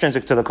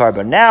extrinsic to the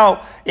korban.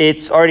 Now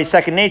it's already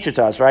second nature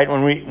to us, right?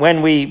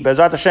 When we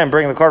Be'ezrat Hashem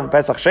bring the korban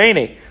Pesach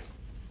Sheni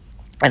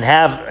and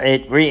have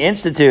it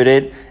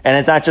reinstituted, and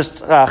it's not just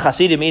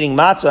Hasidim eating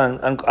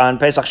matzah on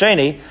Pesach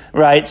Sheni,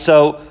 right?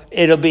 So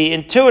it'll be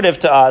intuitive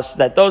to us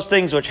that those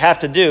things which have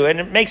to do, and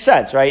it makes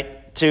sense, right,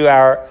 to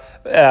our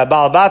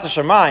Baal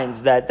Batasher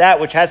minds, that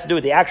which has to do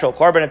with the actual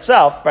korban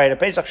itself, right? A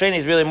Pesach Sheni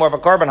is really more of a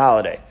korban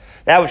holiday.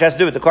 That which has to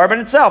do with the korban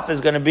itself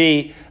is going to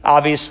be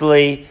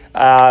obviously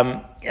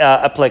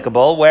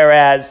applicable,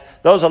 whereas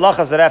those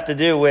halachas that have to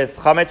do with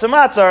chametz and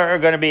matzah are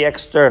going to be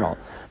external.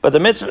 But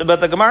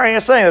the Gemara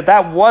is saying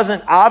that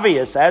wasn't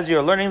obvious as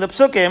you're learning the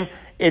psukim.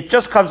 It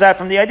just comes out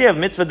from the idea of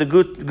mitzvah de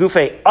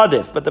gufei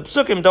adif. But the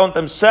psukim don't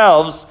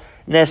themselves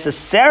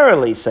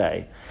necessarily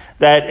say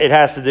that it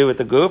has to do with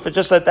the guf. It's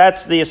just that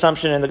that's the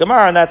assumption in the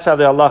Gemara, and that's how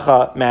the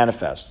halacha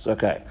manifests.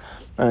 Okay.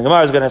 And the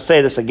Gemara is going to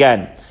say this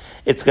again.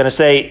 It's going to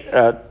say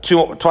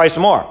twice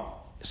more.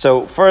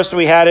 So first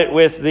we had it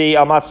with the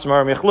Almat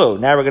Tzmar Michlu.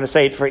 Now we're going to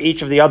say it for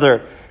each of the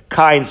other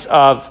kinds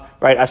of,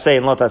 right, asay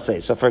and lot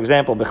asay. So for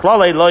example,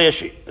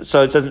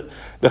 so it says,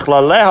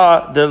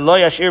 Bichlaleha de lo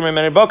yashir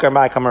mimenu boker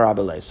mai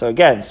kamarabele. So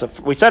again,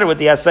 we said it with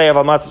the asay of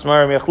Almat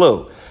Tzmar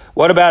Michlu.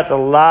 What about the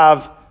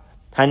lav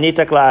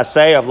hanitak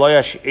la'asay of lo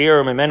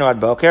yashir mimenu ad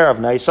boker of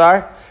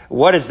Naisar?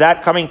 What is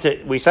that coming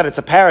to? We said it's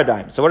a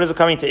paradigm. So what is it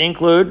coming to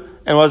include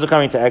and what is it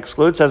coming to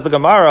exclude? Says the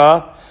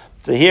Gemara.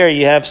 So here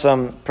you have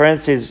some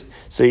parentheses.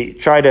 So you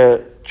try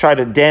to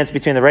dance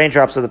between the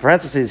raindrops of the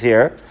parentheses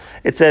here.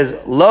 It says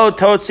lo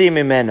totzi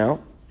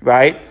mimenu,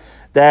 right?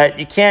 That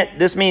you can't.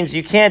 This means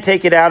you can't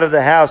take it out of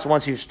the house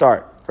once you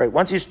start, right?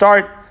 Once you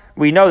start,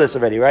 we know this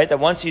already, right? That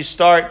once you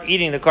start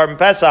eating the korban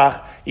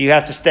pesach, you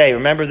have to stay.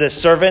 Remember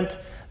this servant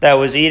that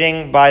was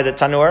eating by the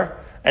tanur,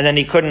 and then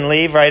he couldn't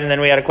leave, right? And then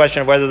we had a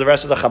question of whether the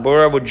rest of the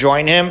chabura would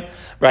join him,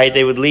 right?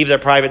 They would leave their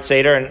private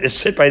seder and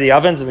sit by the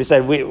ovens, and we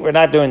said, we're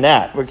not doing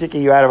that. We're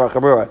kicking you out of our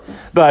chabura.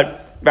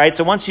 But, right,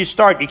 so once you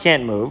start, you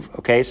can't move,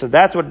 okay? So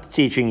that's what it's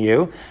teaching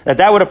you,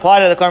 that would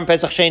apply to the korban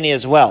pesach sheni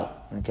as well,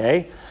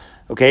 okay?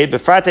 Okay,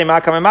 befrate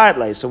makam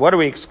ematle. So what are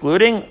we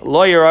excluding?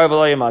 Lo yerov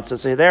lo yamatzah.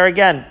 So there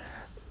again,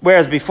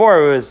 whereas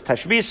before it was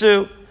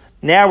tashbisu,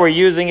 now we're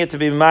using it to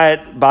be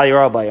ma'at bal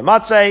yerov bal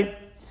yamatzah,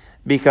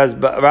 because,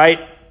 right?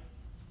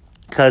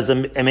 Because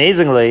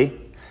amazingly,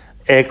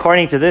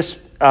 according to this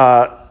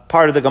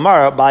part of the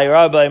Gemara,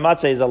 Ba'yirah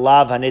Ba'yimatzeh is a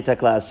lav hanitek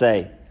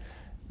la'aseh.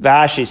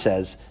 Rashi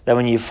says that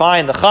when you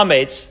find the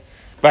chametz,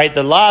 right,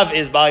 the lav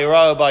is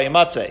Ba'yirah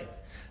Ba'yimatzeh.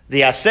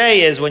 The aseh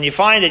is when you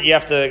find it, you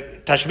have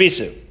to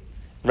tashbisu.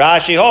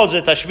 Rashi holds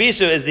that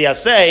tashbisu is the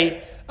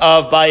aseh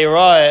of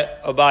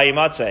Ba'yirah or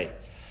Ba'yimatzeh.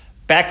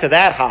 Back to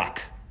that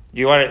hak.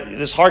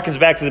 This harkens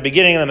back to the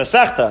beginning of the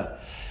Masechta.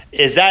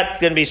 Is that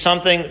going to be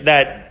something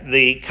that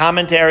the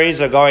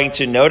commentaries are going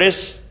to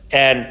notice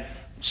and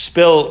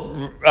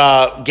spill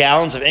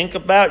gallons of ink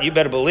about? You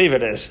better believe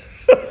it is.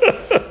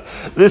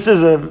 This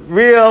is a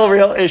real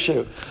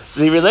issue.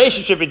 The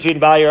relationship between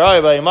Bal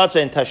Yeroi, Bal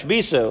Yimatzeh, and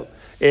Tashbisu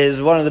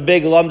is one of the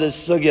big lumdas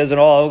sugyas in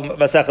all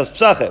Masechas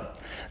Pesachim.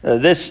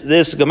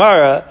 This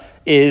Gemara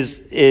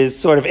is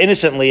sort of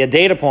innocently a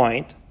data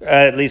point,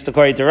 at least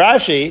according to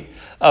Rashi,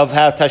 of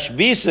how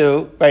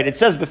Tashbisu, right, it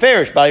says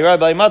Beferish, Bal Yeroi,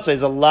 Bal Yimatzeh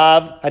is a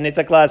lav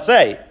hanitak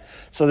la'aseh.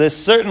 So this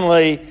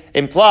certainly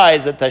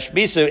implies that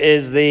Tashbisu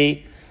is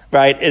the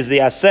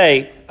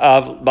aseh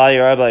of Bal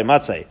Yeroi, Bal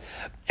Yimatzeh.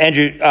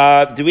 Andrew,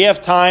 do we have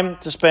time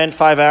to spend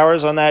 5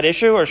 hours on that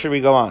issue, or should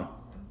we go on?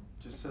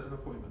 Just set an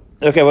appointment.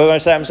 Okay,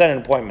 I'm setting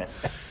an appointment.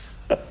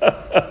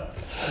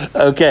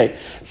 Okay,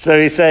 so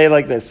we say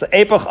like this. So,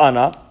 Epoch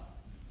Ana.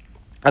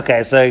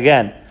 Okay, so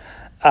again,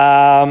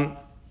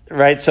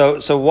 right,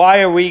 so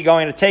why are we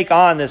going to take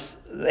on this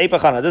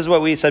Epoch Ana? This is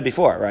what we said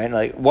before, right?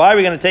 Like, why are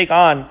we going to take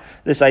on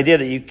this idea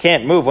that you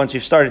can't move once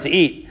you've started to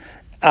eat?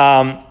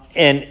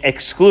 And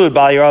exclude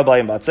Bal Yerah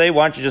Bal Yimatzeh?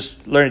 Why don't you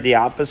just learn it the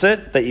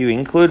opposite, that you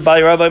include Bal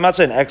Yerah Bal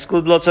Yimatzeh and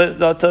exclude Lo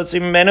Totzi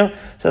Mimenu?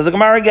 Says the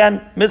Gemara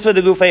again, Mitzvah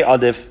de Gufei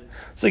Adif.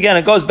 So again,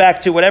 it goes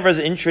back to whatever is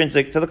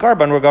intrinsic to the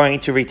carbon we're going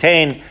to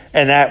retain,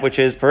 and that which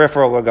is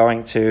peripheral we're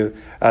going to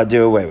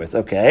do away with.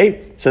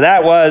 Okay, so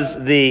that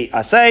was the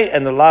asay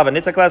and the lav and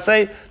nitak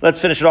asay. Let's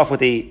finish it off with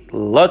the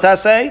lot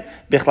asay.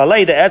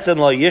 Bichlale de etzem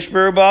lo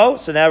yishberu bo.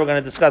 So now we're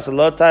going to discuss the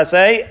lot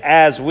asay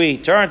as we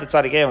turn to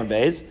Tzadik Elon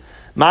Beis.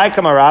 My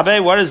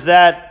kamarabe, what is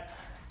that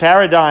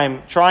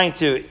paradigm trying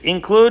to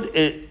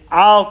include?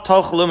 Al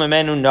tochlu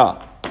memenu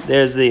na.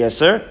 There's the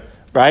yasser.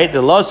 Right?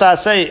 The lo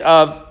saseh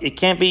of it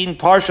can't be eaten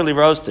partially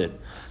roasted.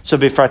 So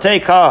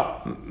bifratei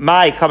ka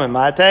mai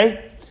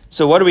kamemate.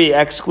 So what are we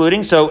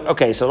excluding? So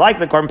like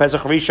the Korban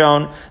Pesach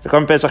Rishon, the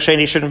Korban Pesach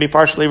Sheni shouldn't be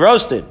partially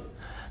roasted.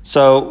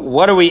 So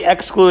what are we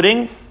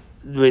excluding?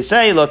 We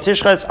say lo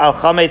tishchatz al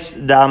chametz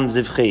dam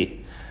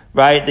zivchi.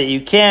 Right? That you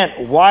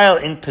can't while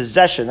in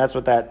possession. That's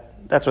what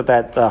that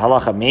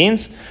halacha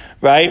means.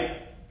 Right?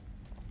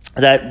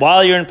 That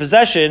while you're in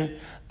possession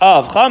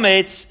of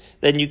chametz,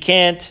 then you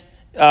can't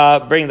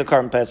bring the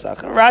Korban Pesach.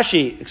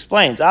 Rashi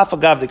explains,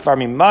 Afagav dikvar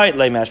mimayit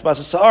leimash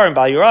basa saor and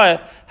bal yuraya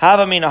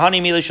hava min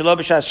ahani mili shelo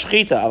b'shas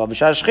shchita ava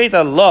b'shas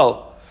shchita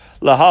lo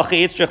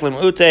lahachi itzrich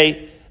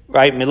limute,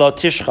 right, milo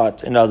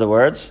tishchat, in other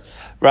words,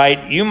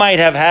 right, you might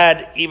have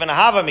had even a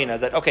havamina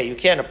that, okay, you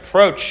can't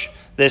approach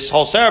this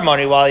whole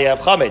ceremony while you have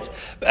chametz,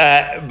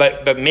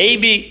 but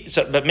maybe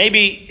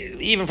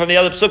even from the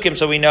other psukim,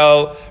 so we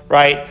know,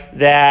 right,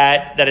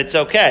 that it's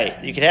okay.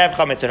 You can have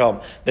chametz at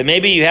home, but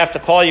maybe you have to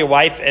call your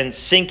wife and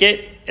sync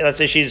it. Let's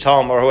say she's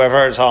home or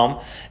whoever is home.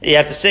 You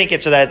have to sync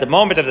it so that at the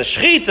moment of the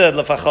shechita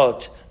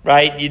lefachot,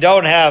 right, you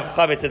don't have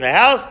chametz in the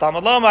house.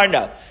 Talmud Lomar,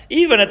 no.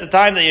 Even at the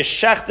time that you're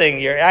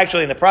shechting, you're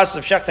actually in the process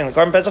of shechting the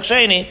Korban Pesach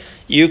Sheni,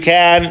 you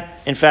can,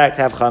 in fact,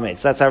 have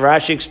chametz. That's how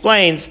Rashi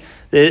explains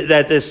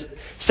that this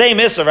same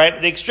issa,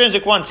 right? The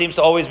extrinsic one seems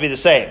to always be the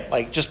same.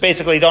 Like, just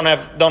basically don't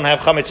have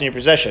chametz in your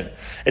possession.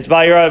 It's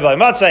by your by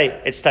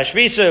matzeh, it's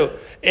tashmitzu,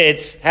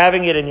 it's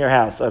having it in your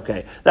house.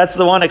 Okay. That's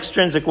the one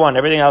extrinsic one.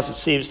 Everything else it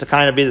seems to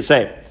kind of be the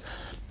same.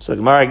 So the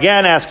Gemara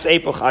again asks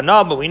Epoch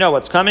Hana, but we know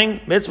what's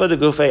coming. Mitzvah de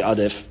Gufei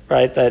Adif,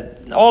 right?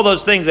 That all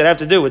those things that have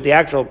to do with the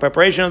actual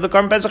preparation of the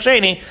Korban Pesach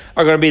Sheni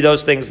are going to be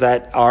those things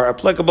that are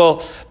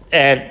applicable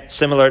and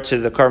similar to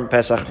the Korban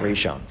Pesach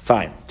Rishon.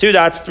 Fine. 2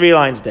 dots, 3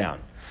 lines down.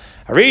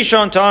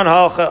 Rishon ton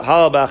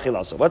halal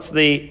b'achilasa. What's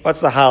the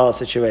halal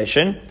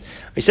situation?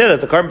 We say that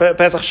the Korban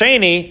Pesach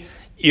Sheni,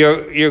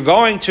 you're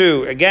going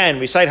to again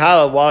recite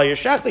halal while you're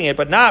shechting it,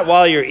 but not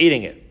while you're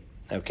eating it.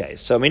 Okay,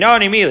 so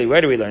minani mili.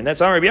 Where do we learn?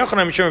 That's Amar Rabbi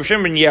Yochanan Mishum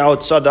Shimon Yehud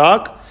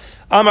Sadak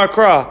Amar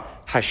Kra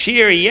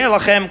Hashir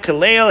Yelachem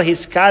Kaleil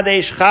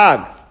Hiskadesh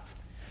Chag.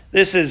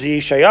 This is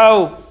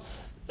Yeshayahu,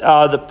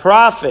 the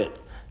prophet,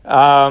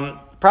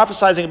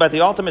 prophesizing about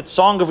the ultimate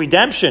song of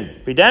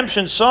redemption.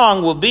 Redemption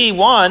song will be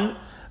one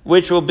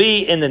which will be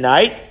in the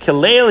night,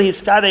 Kaleil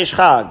Hiskadesh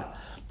Chag,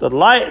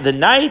 the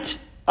night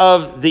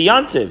of the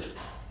Yontiv,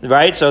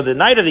 right? So the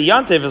night of the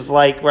Yontiv is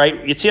like,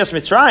 right, Yetzias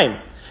Mitzrayim.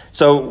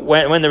 So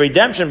when the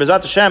redemption,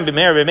 B'ezrat Hashem,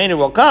 B'meir V'meinu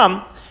will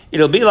come,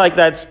 it'll be like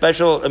that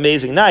special,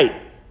 amazing night.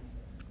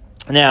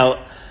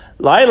 Now,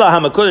 Laila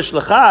HaMakudesh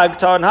L'Chag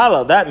Ta'an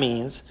Halal, that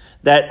means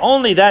that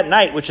only that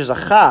night, which is a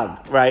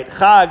Chag, right?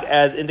 Chag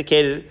as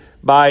indicated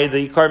by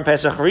the Korban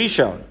Pesach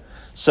Rishon.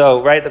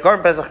 So, right, the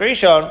Korban Pesach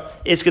Rishon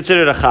is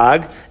considered a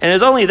Chag, and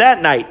it's only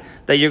that night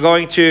that you're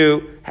going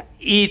to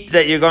eat,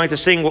 that you're going to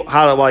sing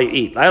Halal while you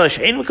eat. Laila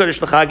She'en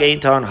Makudesh L'Chag Ein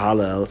Ta'an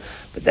Halal.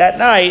 But that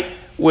night,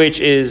 which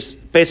is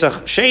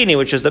Pesach Sheni,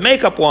 which is the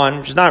makeup one,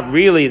 which is not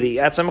really the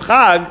Atzam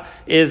Chag,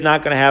 is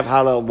not going to have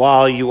halal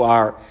while you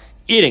are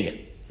eating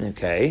it.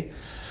 Okay.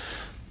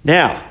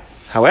 Now,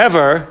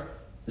 however,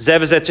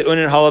 Zev is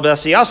Te'unin halal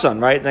b'asiyasan,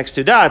 right? Next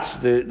 2 dots,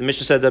 the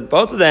Mishnah said that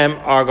both of them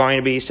are going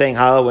to be saying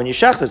halal when you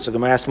shech it. So I'm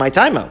going to ask my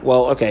timer.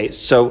 Well, okay,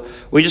 so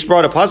we just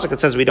brought a pasuk that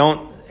says we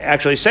don't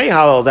actually say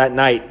halal that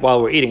night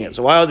while we're eating it.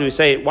 So why do we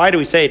say it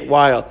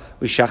while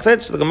we shech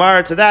it? So the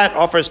Gemara to that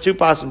offers 2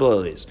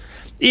 possibilities.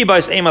 So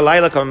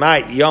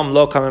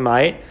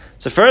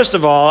first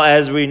of all,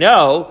 as we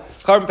know,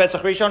 Korban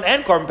Pesach Rishon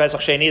and Korban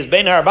Pesach Sheni is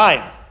Bein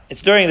Harabayim.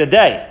 It's during the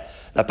day.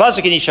 The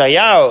pasuk in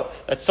Yeshayahu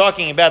that's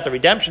talking about the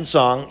redemption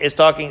song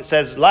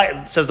says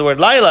the word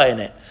Laila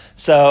in it.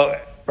 So,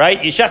 right,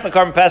 Yishach the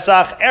Korban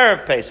Pesach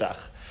Erev Pesach,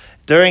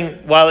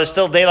 while there's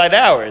still daylight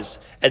hours.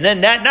 And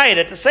then that night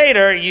at the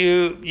Seder,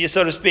 you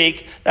so to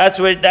speak, that's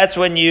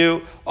when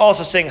you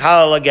also sing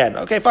Halal again.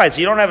 Okay, fine.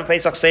 So you don't have a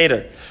Pesach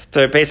Seder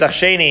for Pesach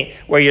Sheni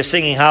where you're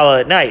singing Halal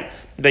at night,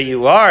 but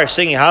you are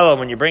singing Halal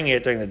when you're bringing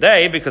it during the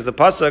day because the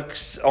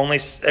pasuk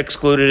only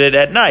excluded it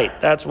at night.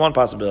 That's one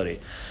possibility.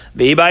 An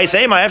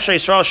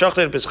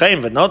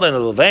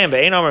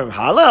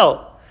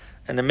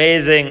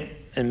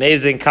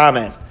amazing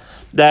comment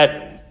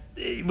that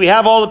we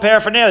have all the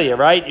paraphernalia,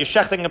 right? You're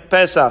shechting a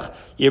Pesach,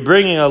 you're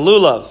bringing a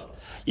lulav.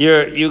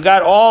 You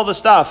got all the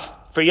stuff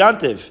for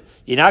Yontiv.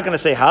 You're not going to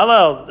say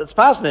halal. That's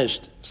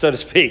pasnished, so to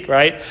speak,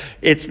 right?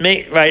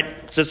 Right.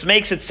 Just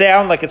makes it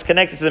sound like it's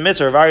connected to the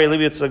mitzvah. Rav Aryeh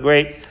Leibowitz, the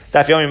great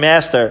Daf Yomi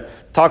master,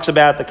 talks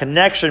about the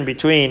connection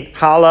between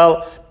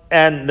halal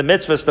and the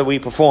mitzvahs that we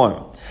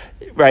perform.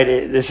 Right.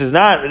 This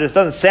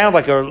doesn't sound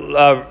like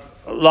a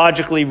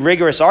logically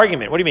rigorous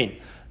argument. What do you mean?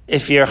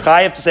 If you're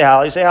chayiv to say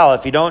halal, you say halal.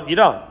 If you don't, you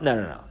don't.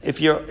 No.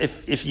 If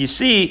you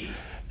see,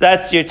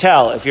 that's your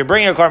tell. If you're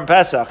bringing a korban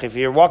pesach, if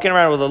you're walking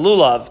around with a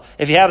lulav,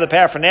 if you have the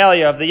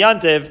paraphernalia of the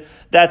yantiv,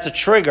 that's a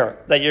trigger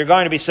that you're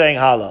going to be saying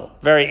halal.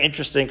 Very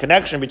interesting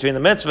connection between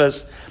the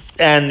mitzvahs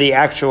and the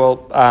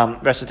actual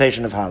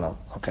recitation of halal.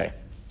 Okay.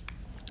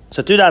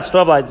 So 2 dots,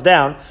 12 lines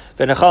down,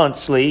 v'nechal and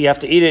tzli, you have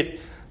to eat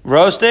it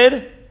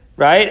roasted,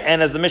 right?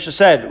 And as the Mishnah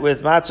said,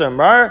 with matzah and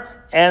mar,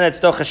 and it's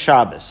dochas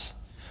Shabbos.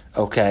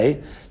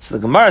 Okay. So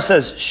the Gemara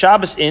says,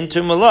 Shabbos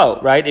into malo,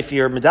 right? If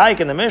you're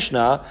medayik in the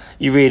Mishnah,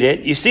 you read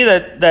it, you see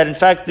that in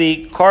fact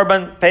the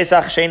korban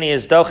Pesach Sheni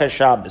is dochas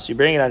Shabbos. You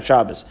bring it on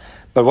Shabbos.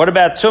 But what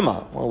about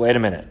Tumah? Well, wait a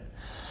minute.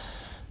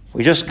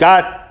 We just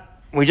got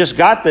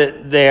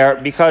there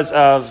because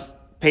of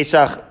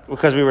Pesach,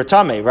 because we were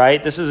Tameh,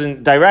 right? This is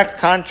in direct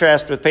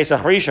contrast with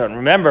Pesach Rishon.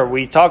 Remember,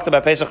 we talked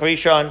about Pesach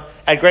Rishon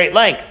at great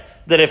length,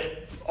 that if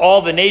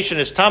all the nation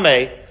is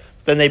Tameh,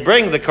 then they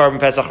bring the korban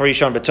Pesach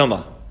Rishon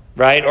B'tumah,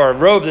 right? Or if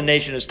rove the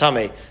nation is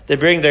Tameh, they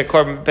bring their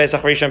korban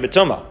Pesach Rishon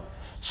B'tumah.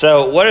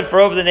 So what if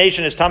rove the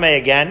nation is Tameh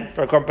again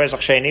for korban Pesach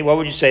Sheni? What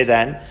would you say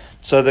then?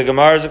 So the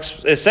Gemara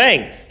is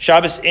saying,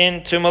 Shabbos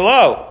in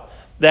Tumalo,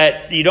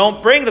 that you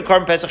don't bring the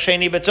korban Pesach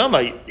Sheni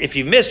B'tumah. If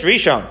you missed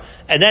Rishon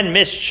and then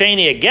missed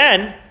Sheni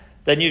again,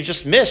 then you've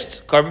just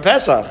missed korban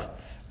Pesach.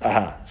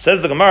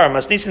 Says the Gemara,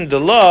 Masnisin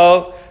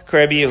Delo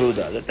Rabbi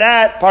Yehuda.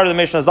 That part of the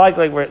Mishnah is not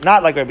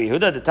like Rabbi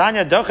Yehuda. The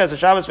Tanya Doches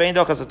Shabbos Vein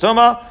Doches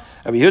Tumah.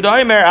 Rabbi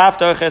Yehuda Omer Af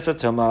Doches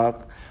Tumah.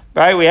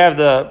 Right? We have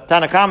the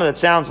Tanakama that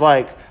sounds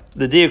like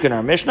the diuk in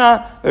our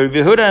Mishnah. Rabbi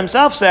Yehuda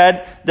himself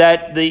said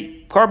that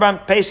the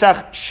korban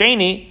Pesach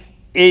Sheni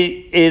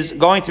is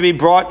going to be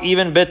brought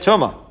even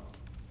Betuma.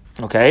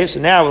 Okay, so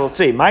now we'll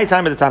see. My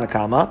time of the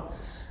Tanakama.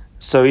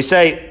 So we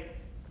say,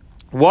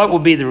 what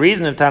would be the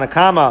reason of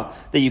Tanakama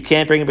that you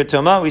can't bring a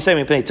Betuma? We say,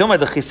 we pay Tuma,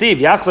 the Chisiv,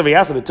 Yachzav,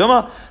 Yasa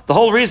Betuma. The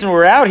whole reason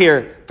we're out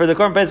here for the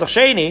Korban Pesach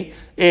Sheni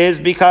is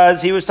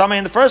because he was Tamei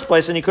in the first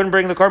place and he couldn't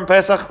bring the Korban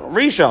Pesach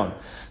Rishon.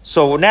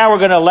 So now we're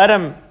going to let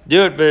him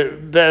do it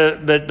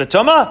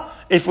Betuma?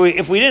 If we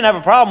didn't have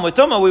a problem with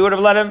Tumah,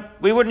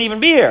 we wouldn't even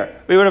be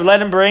here. We would have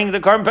let him bring the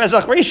Korban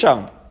Pesach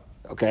Rishon.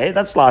 Okay,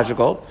 that's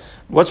logical.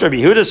 What's Rabbi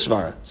Yehuda's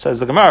svara? Says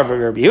the Gemara for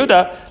Rabbi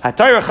Yehuda,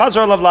 HaTorah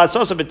chazor lav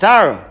la'asosa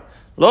b'tara,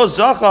 lo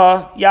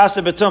zacha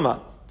yasa b'tumah.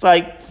 It's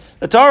like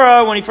the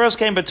Torah, when he first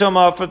came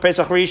b'tumah for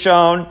Pesach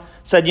Rishon,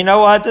 said, you know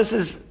what, this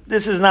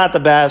is not the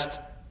best.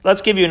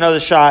 Let's give you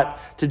another shot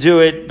to do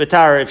it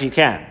b'tara if you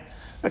can.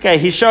 Okay,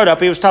 he showed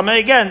up, he was Tameh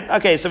again.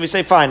 Okay, so we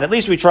say, fine, at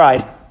least we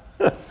tried.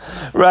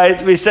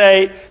 Right? We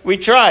say, we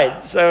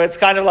tried. So it's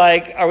kind of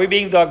like, are we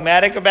being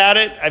dogmatic about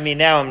it? I mean,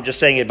 now I'm just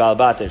saying it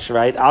balbatish,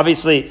 right?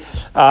 Obviously,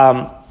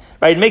 right?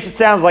 It makes it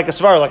sound like a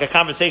svara, like a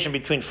conversation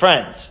between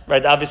friends,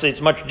 right? Obviously,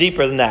 it's much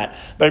deeper than that.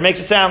 But it makes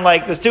it sound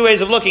like there's 2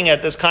 ways of looking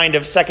at this kind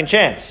of second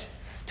chance.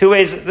 2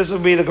 ways, this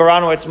would be the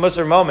Goranowitz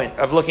Musar moment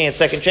of looking at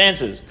second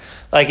chances.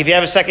 Like, if you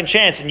have a second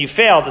chance and you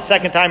fail the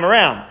second time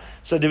around,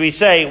 so do we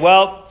say,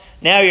 well,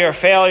 now you're a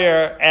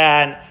failure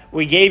and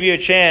we gave you a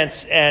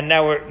chance and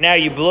now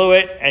you blew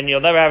it and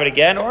you'll never have it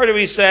again? Or do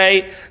we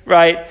say,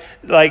 right,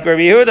 like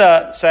Rabbi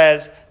Yehuda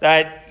says,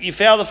 that you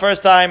failed the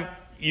first time,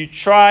 you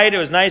tried, it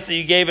was nice that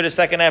you gave it a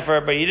second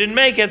effort, but you didn't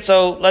make it,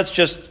 so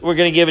we're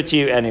going to give it to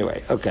you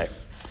anyway. Okay.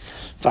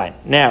 Fine.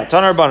 Now,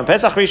 Tanar Rabbanan,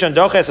 Pesach Rishon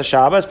Doches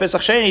HaShabbos,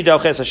 Pesach Sheni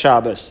Doches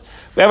HaShabbos.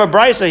 We have a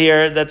brisa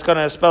here that's going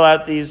to spell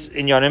out these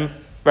inyonim,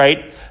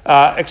 right,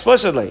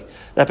 explicitly.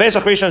 That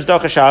Pesach Rishon is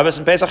Doches Shabbos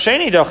and Pesach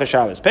Sheni Doches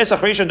Shabbos. Pesach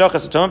Rishon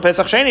Doches Tumah,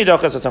 Pesach Sheni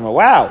Doches Tumah.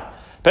 Wow.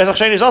 Pesach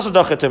Sheni is also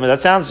Doches Tumah. That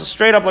sounds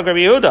straight up like Rabbi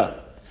Yehuda.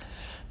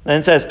 Then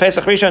it says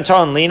Pesach Rishon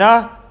Ton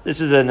Lina. This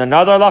is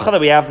another halacha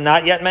that we have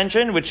not yet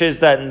mentioned, which is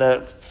that in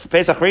the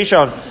Pesach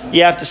Rishon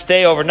you have to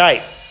stay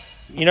overnight.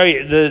 You know,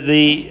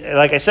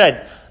 like I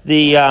said,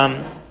 the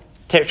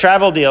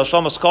travel deal,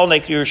 Shlomo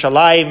Skolnik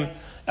Yerushalayim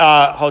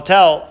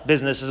hotel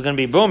business is going to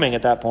be booming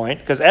at that point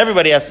because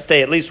everybody has to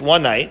stay at least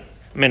one night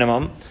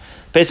minimum.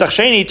 Pesach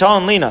Sheni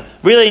Ton Lina.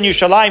 Really, in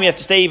Yerushalayim you have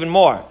to stay even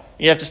more.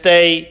 You have to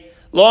stay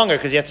longer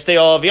because you have to stay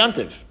all of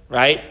Yontiv,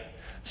 right?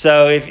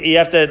 So if you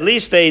have to at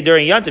least stay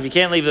during Yontiv, you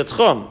can't leave the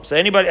Tchum. So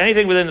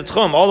anything within the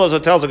Tchum, all those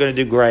hotels are going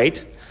to do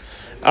great.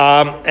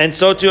 And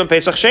so too in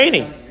Pesach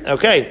Sheni.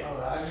 Okay.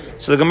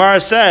 So the Gemara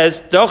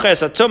says,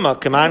 Doches Atumah,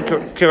 Kaman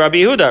Rabbi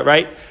Yehuda,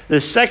 right? The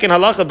second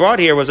halacha brought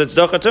here was it's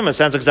Doches Atumah.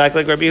 Sounds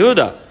exactly like Rabbi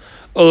Yehuda.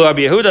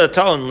 Rabbi Yehuda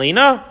Ton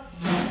Lina.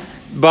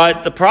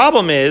 But the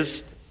problem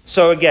is,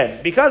 so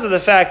again, because of the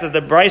fact that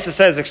the Brisa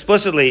says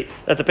explicitly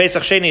that the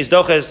Pesach Sheni is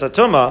Doches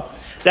Atumah,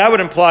 that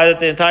would imply that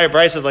the entire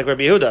Brisa is like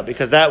Rabbi Yehuda,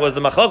 because that was the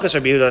Machlokas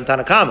Rabbi Yehuda and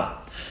Tanakama.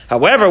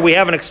 However, we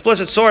have an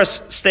explicit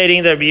source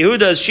stating that Rabbi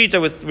Yehuda's Shita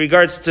with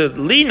regards to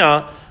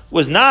Lina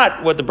was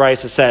not what the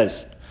Brisa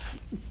says.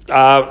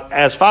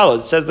 As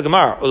follows, says the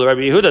Gemara,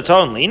 Rabbi Yehuda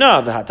Ton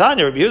Lina,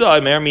 v'hatanya Rabbi Yehuda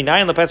Omer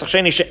minayin lePesach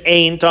Sheni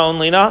she'ein Ton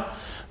Lina.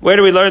 Where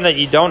do we learn that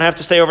you don't have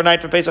to stay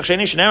overnight for Pesach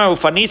Sheni? Shenema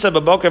ufanisa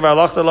b'boker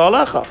v'alachta lo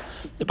alecha.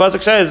 The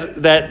pasuk says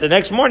that the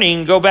next morning you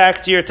can go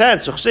back to your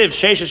tent. Suchsiv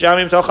sheishes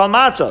yamim tochal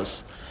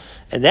matzos.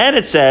 And then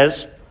it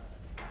says,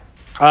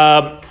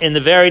 in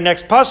the very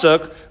next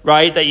pasuk,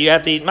 right, that you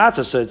have to eat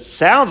matzah. So it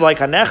sounds like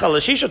hanecha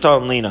l'shisha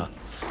ton lina.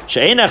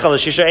 She'enecha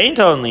l'shisha ein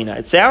ton lina.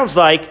 It sounds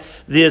like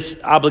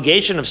this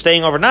obligation of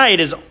staying overnight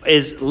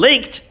is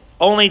linked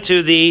only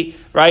to the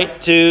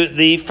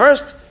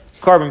first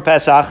Korban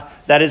Pesach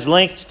that is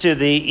linked to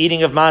the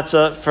eating of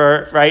matzah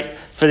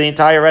for the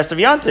entire rest of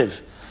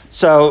Yantiv.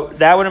 So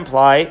that would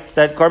imply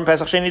that Korban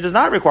Pesach Sheni does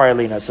not require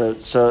lina. So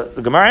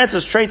the Gemara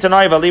answers Trei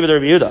Tanai v'Aliba de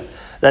Rabbi Yehuda,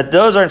 that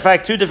those are in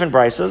fact two different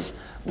brises.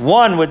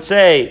 One would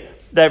say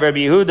that Rabbi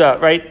Yehuda,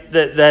 right,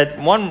 that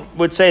one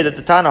would say that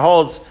the Tana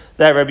holds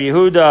that Rabbi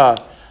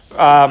Yehuda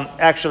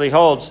actually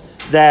holds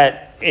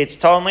that it's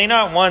ton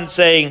lina. One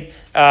saying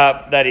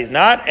that he's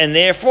not, and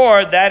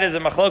therefore that is a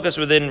machlokas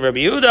within Rabbi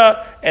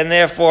Yehuda, and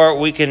therefore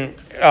we can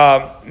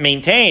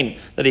maintain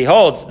that he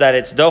holds that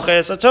it's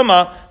doches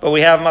atuma, but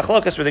we have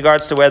machlokas with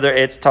regards to whether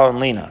it's ton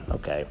lina.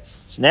 Okay,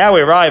 so now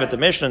we arrive at the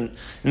Mishnah in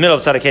the middle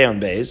of Tzadikei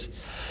and Beis,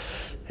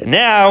 and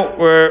now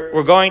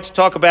we're going to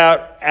talk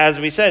about, as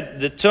we said,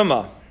 the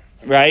tuma,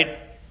 right?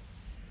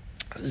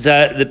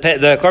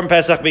 The Korban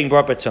Pesach being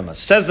brought by tuma.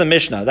 Says the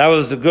Mishnah, that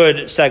was a good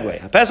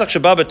segue. Pesach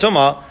sheba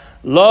b'tuma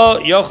lo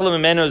yochlu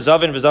mimenu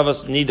zavin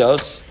v'zavos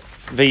nidos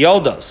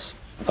v'yoldos.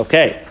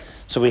 Okay,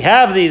 so we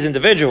have these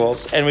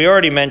individuals, and we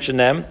already mentioned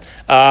them.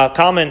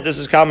 This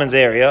is Kalman's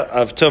area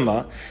of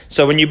tuma.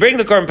 So when you bring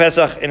the Korban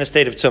Pesach in a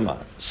state of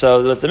tuma,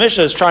 so what the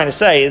Mishnah is trying to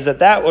say is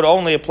that would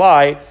only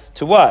apply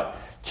to what?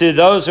 To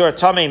those who are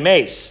tamei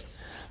meis.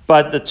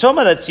 But the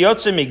tuma that's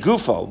yotze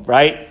migufo,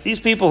 right? These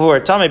people who are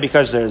tamei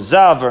because they're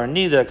zav or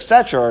nida,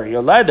 etc., or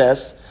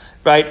yoledes,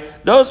 right?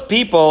 Those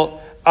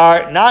people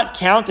are not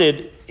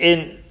counted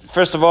in,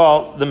 first of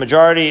all, the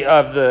majority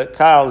of the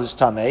kal who's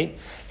tamei,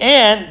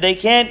 and they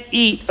can't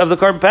eat of the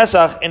Korban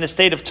Pesach in a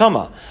state of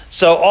tuma.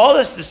 So all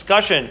this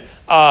discussion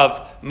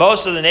of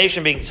most of the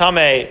nation being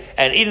tamei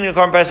and eating the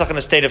Korban Pesach in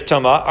a state of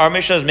tuma, our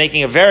Mishnah is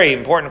making a very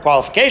important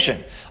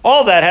qualification.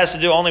 All that has to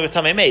do only with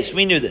tamei meis.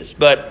 We knew this,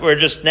 but we're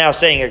just now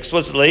saying it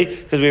explicitly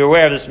because we were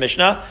aware of this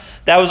Mishnah.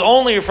 That was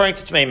only referring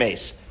to tamei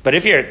meis. But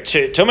if you're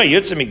tuma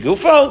yutza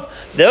migufo,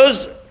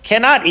 those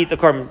cannot eat the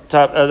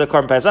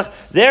Korban Pesach.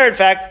 They're in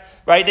fact,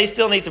 right, they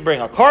still need to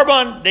bring a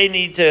korban.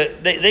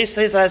 They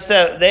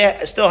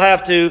still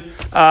have to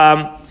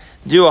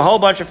do a whole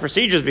bunch of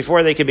procedures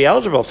before they can be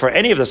eligible for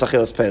any of the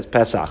Achilas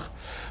Pesach.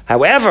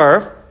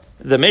 However,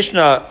 the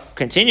Mishnah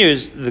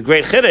continues the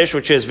great chiddush,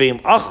 which is v'im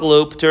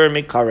achlu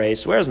p'tur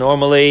mikares. Whereas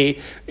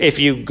normally, if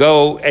you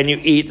go and you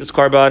eat this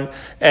korban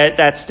at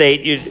that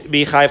state, you'd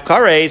be chayv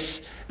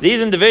kares.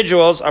 These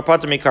individuals are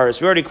patur mikares.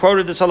 We already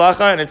quoted this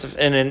halacha,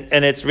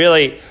 and it's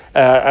really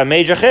a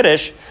major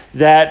chiddush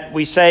that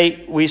we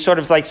sort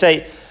of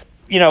say,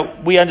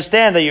 we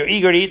understand that you're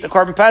eager to eat the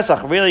Korban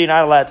Pesach. Really, you're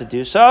not allowed to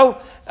do so.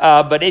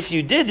 But if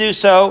you did do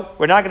so,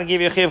 we're not going to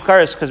give you a chiyuv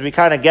kares because we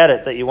kind of get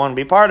it that you want to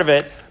be part of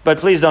it. But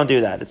please don't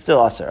do that. It's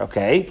still aser,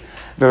 okay?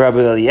 Rabbi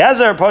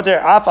Eliezer poter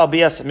af al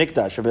bias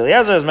mikdash. Rabbi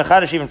Eliezer is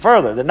mechadish even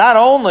further. That not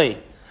only,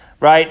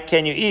 right,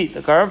 can you eat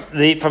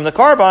from the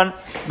korban,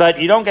 but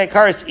you don't get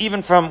kares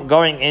even from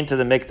going into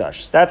the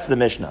mikdash. That's the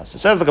Mishnah. So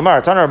says the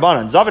Gemara, Tana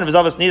Rabbanan, zavin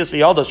v'zavos nidus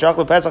v'yoldos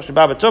shachlu pesach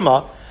sheba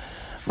b'tumah.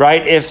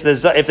 Right, if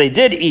they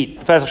did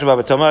eat Pesach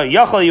Shabbat B'tumah,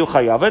 Yachal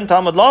Yuchayavin,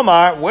 Talmud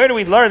Lomar, where do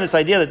we learn this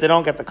idea that they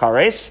don't get the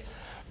kares?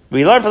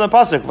 We learn from the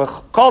pasuk,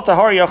 V'chol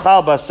tahor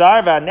yochal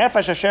basar,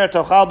 v'anefesh asher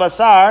tochal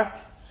basar,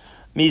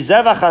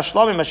 mizevach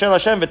hashlamim asher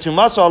Hashem,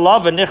 v'tumaso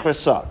alav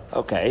v'nichrasa.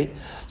 Okay,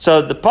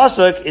 so the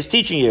pasuk is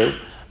teaching you,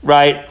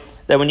 right,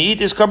 that when you eat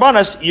these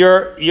karbanos,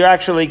 you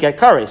actually get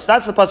kares.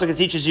 That's the pasuk that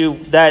teaches you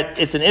that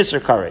it's an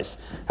isser kares.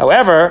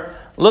 However,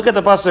 look at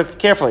the pasuk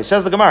carefully. It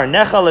says the Gemara,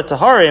 Nechal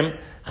etaharim,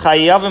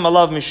 Chayavim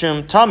alav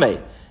mishum tamei.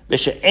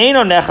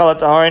 V'she'eno nechal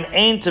ataharin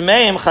ein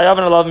tameim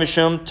chayavim alav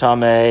mishum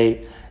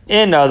tamei.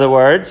 In other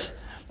words,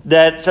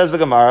 that says the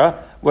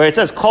Gemara, where it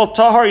says kol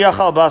tahar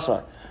yachal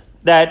basar,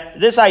 that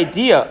this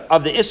idea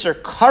of the iser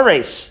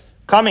kares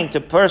coming to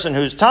a person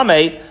who's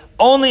tamei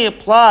only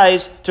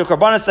applies to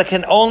karbanos that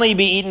can only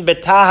be eaten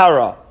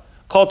betahara.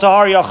 Kol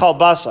tahar yachal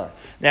basar.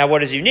 Now,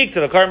 what is unique to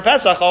the Korban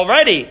Pesach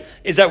already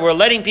is that we're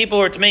letting people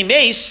who are tamei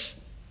meis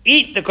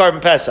eat the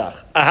Korban Pesach.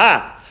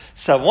 Aha.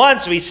 So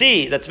once we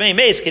see that Tmei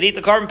Meis can eat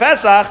the Korban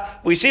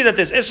Pesach, we see that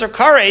this Isser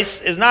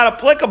Kares is not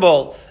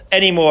applicable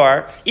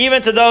anymore,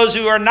 even to those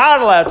who are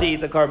not allowed to eat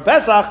the Korban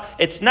Pesach.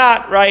 It's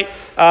not right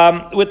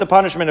with the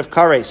punishment of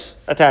Kares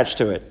attached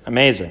to it.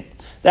 Amazing.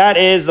 That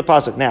is the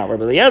pasuk. Now,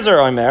 Rabbi Eliezer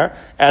Omer,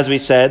 as we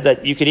said,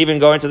 that you could even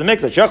go into the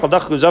mikdash.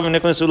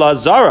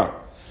 Zara,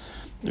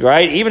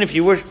 right? Even if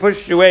you were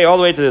pushed your way all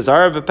the way to the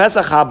Zara, but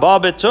Pesach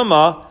haba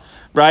betuma,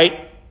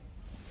 right?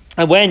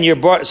 And when you're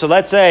brought, so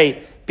let's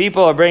say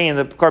people are bringing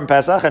the Korban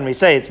Pesach, and we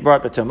say it's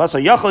brought betuma. So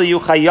yachal yu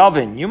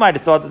chayavin. You might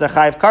have thought that they're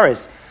chayav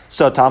kares.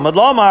 So Talmud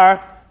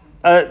Lomar.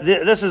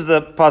 This is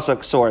the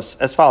pasuk source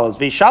as follows: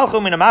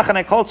 V'shalchu min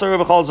hamachane kol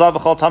tzarua v'chol zav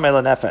v'chol tamei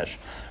lenefesh.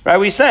 Right?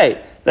 We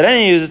say that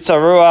any use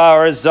tzarua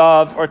or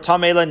zav or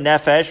tamei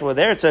lenefesh. Well,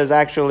 there it says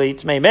actually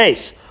tmei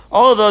meis.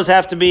 All of those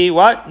have to be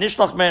what?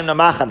 Nishlach min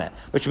hamachane,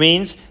 which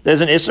means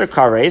there's an isser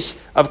kares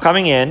of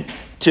coming in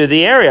to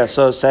the area.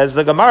 So says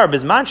the Gemara,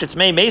 Bizman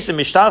shetzmei mesim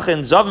mishtalchin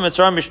zovim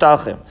etzorim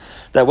mishtalchim.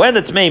 That when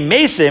the tmei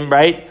mesim,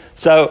 right?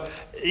 So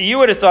you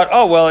would have thought,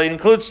 oh, well, it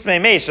includes tmei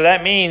mes, so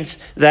that means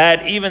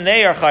that even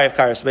they are chayav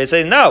kares. But it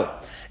says no.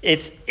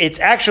 It's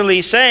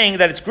actually saying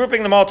that it's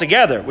grouping them all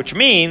together, which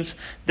means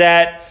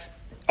that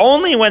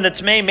only when the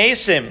tmei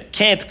mesim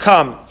can't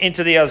come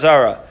into the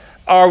azara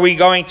are we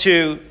going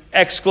to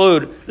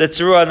exclude the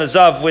tzurua and the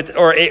zav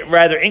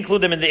rather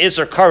include them in the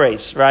isser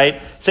kares,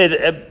 right? Say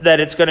that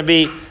it's going to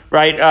be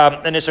right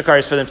an isser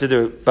kares for them to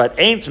do. But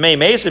ain't tmei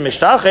mesim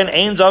mishtalchin,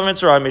 ain't zav and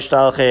tzurua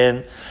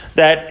mishtalchin.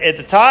 That at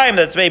the time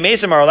that tmei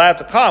mesim are allowed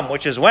to come,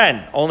 which is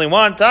when? Only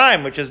one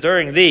time, which is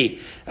during the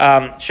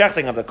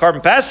shechting of the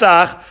Korban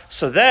Pesach.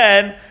 So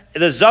then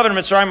the Zav and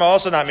Mitzrayim are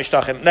also not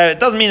mishtachim. Now, it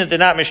doesn't mean that they're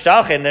not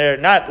mishtachim. They're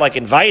not like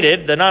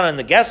invited. They're not on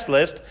the guest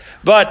list.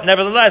 But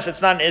nevertheless,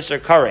 it's not an Isser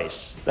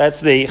Kares.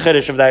 That's the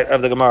Chiddush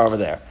of the Gemara over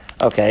there.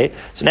 Okay.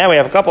 So now we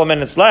have a couple of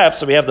minutes left.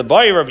 So we have the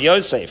Boyer of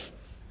Yosef.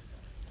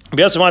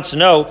 Rabbi Yosef wants to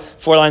know,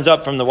 4 lines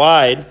up from the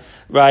wide,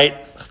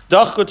 right?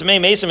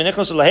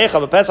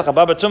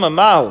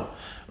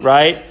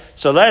 Right?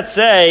 So let's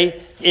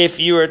say if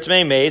you were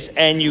Tmei Meis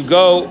and you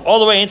go all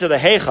the way into the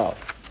Heichal.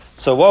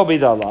 So what would be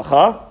the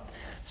halacha?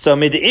 So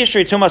mid the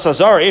Ishri Tumas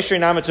Azara, Ishri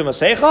Nama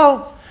Tumas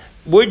Heichal?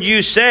 Would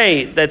you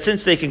say that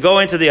since they can go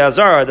into the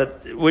Azara,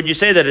 would you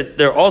say that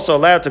they're also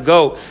allowed to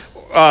go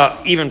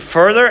even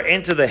further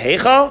into the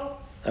Heichal?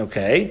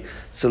 Okay,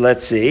 so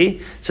let's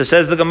see. So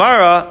says the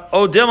Gemara,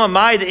 O Dilma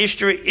Mai the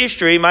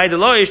Ishtri, Mai the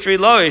Lo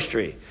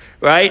Ishtri.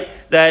 Right?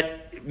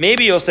 That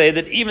maybe you'll say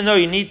that even though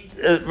you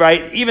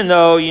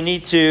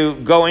need to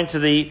go into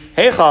the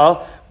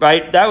Heichal,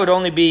 right, that would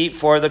only be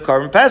for the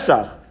Korban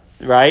Pesach,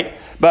 right?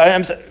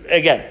 But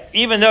again,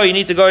 even though you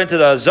need to go into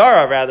the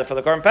Azara rather for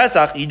the Korban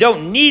Pesach, you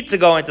don't need to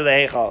go into the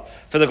Heichal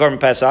for the Korban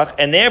Pesach,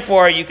 and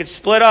therefore you could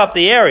split up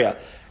the area.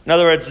 In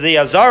other words, the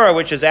Azara,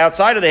 which is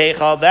outside of the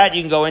Heichal, that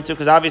you can go into,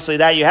 because obviously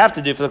that you have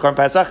to do for the Korban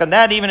Pesach, and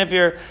that even if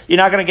you're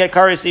not going to get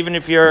kares, even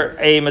if you're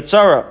a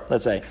Metzora,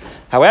 let's say.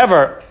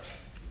 However,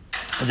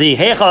 the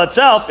Heichal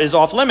itself is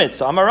off limits.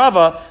 So Amar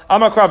Rava,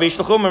 Amar Krav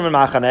Yishluchum min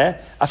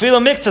Machaneh,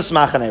 Afilu Miktas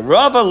Machaneh.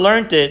 Rava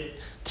learned it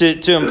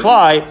to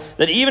imply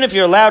that even if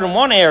you're allowed in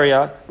one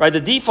area, right,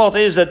 the default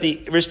is that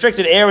the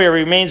restricted area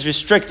remains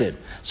restricted,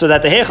 so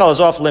that the Heichal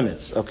is off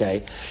limits.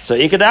 Okay, so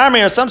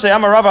Ikadami, or some say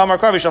Amar Rava, Amar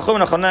Krav Yishluchum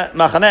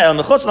Machaneh El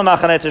Mechutz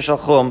LaMachaneh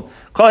Tishalchum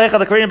Kol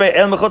Heichal Karin Bei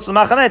El Mechutz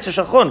LaMachaneh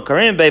Tishalchum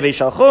Karin Bei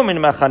Vishalchum Min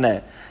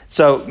Machaneh.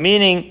 So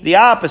meaning the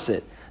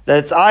opposite. That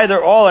it's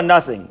either all or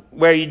nothing.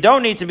 Where you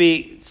don't need to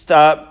be kicked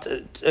out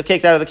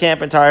of the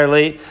camp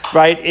entirely,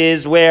 right,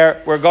 is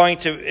where we're going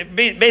to,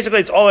 basically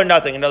it's all or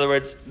nothing. In other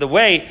words, the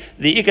way,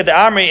 the Ikad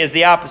Amri is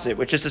the opposite,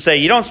 which is to say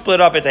you don't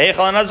split up into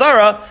Heichal and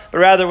Azara, but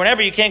rather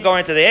whenever you can't go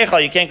into the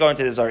Heichal, you can't go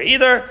into the Azara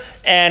either,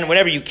 and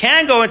whenever you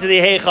can go into the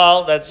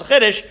Heichal, that's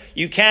Chiddush,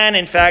 you can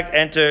in fact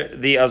enter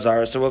the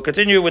Azara. So we'll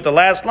continue with the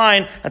last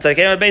line until I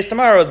came to base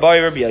tomorrow with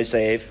Boyer Rabbi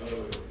Yosef.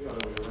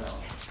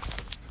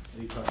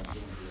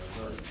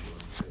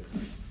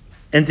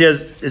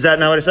 Is that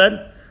not what I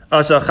said?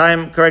 Oh, so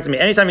Chaim corrected me.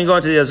 Anytime you go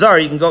into the Azar,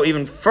 you can go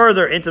even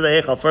further into the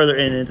Heichal, further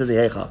into the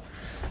Heichal.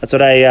 That's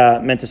what I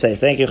meant to say.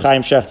 Thank you,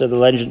 Chaim Schefter.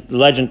 The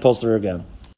legend pulls through again.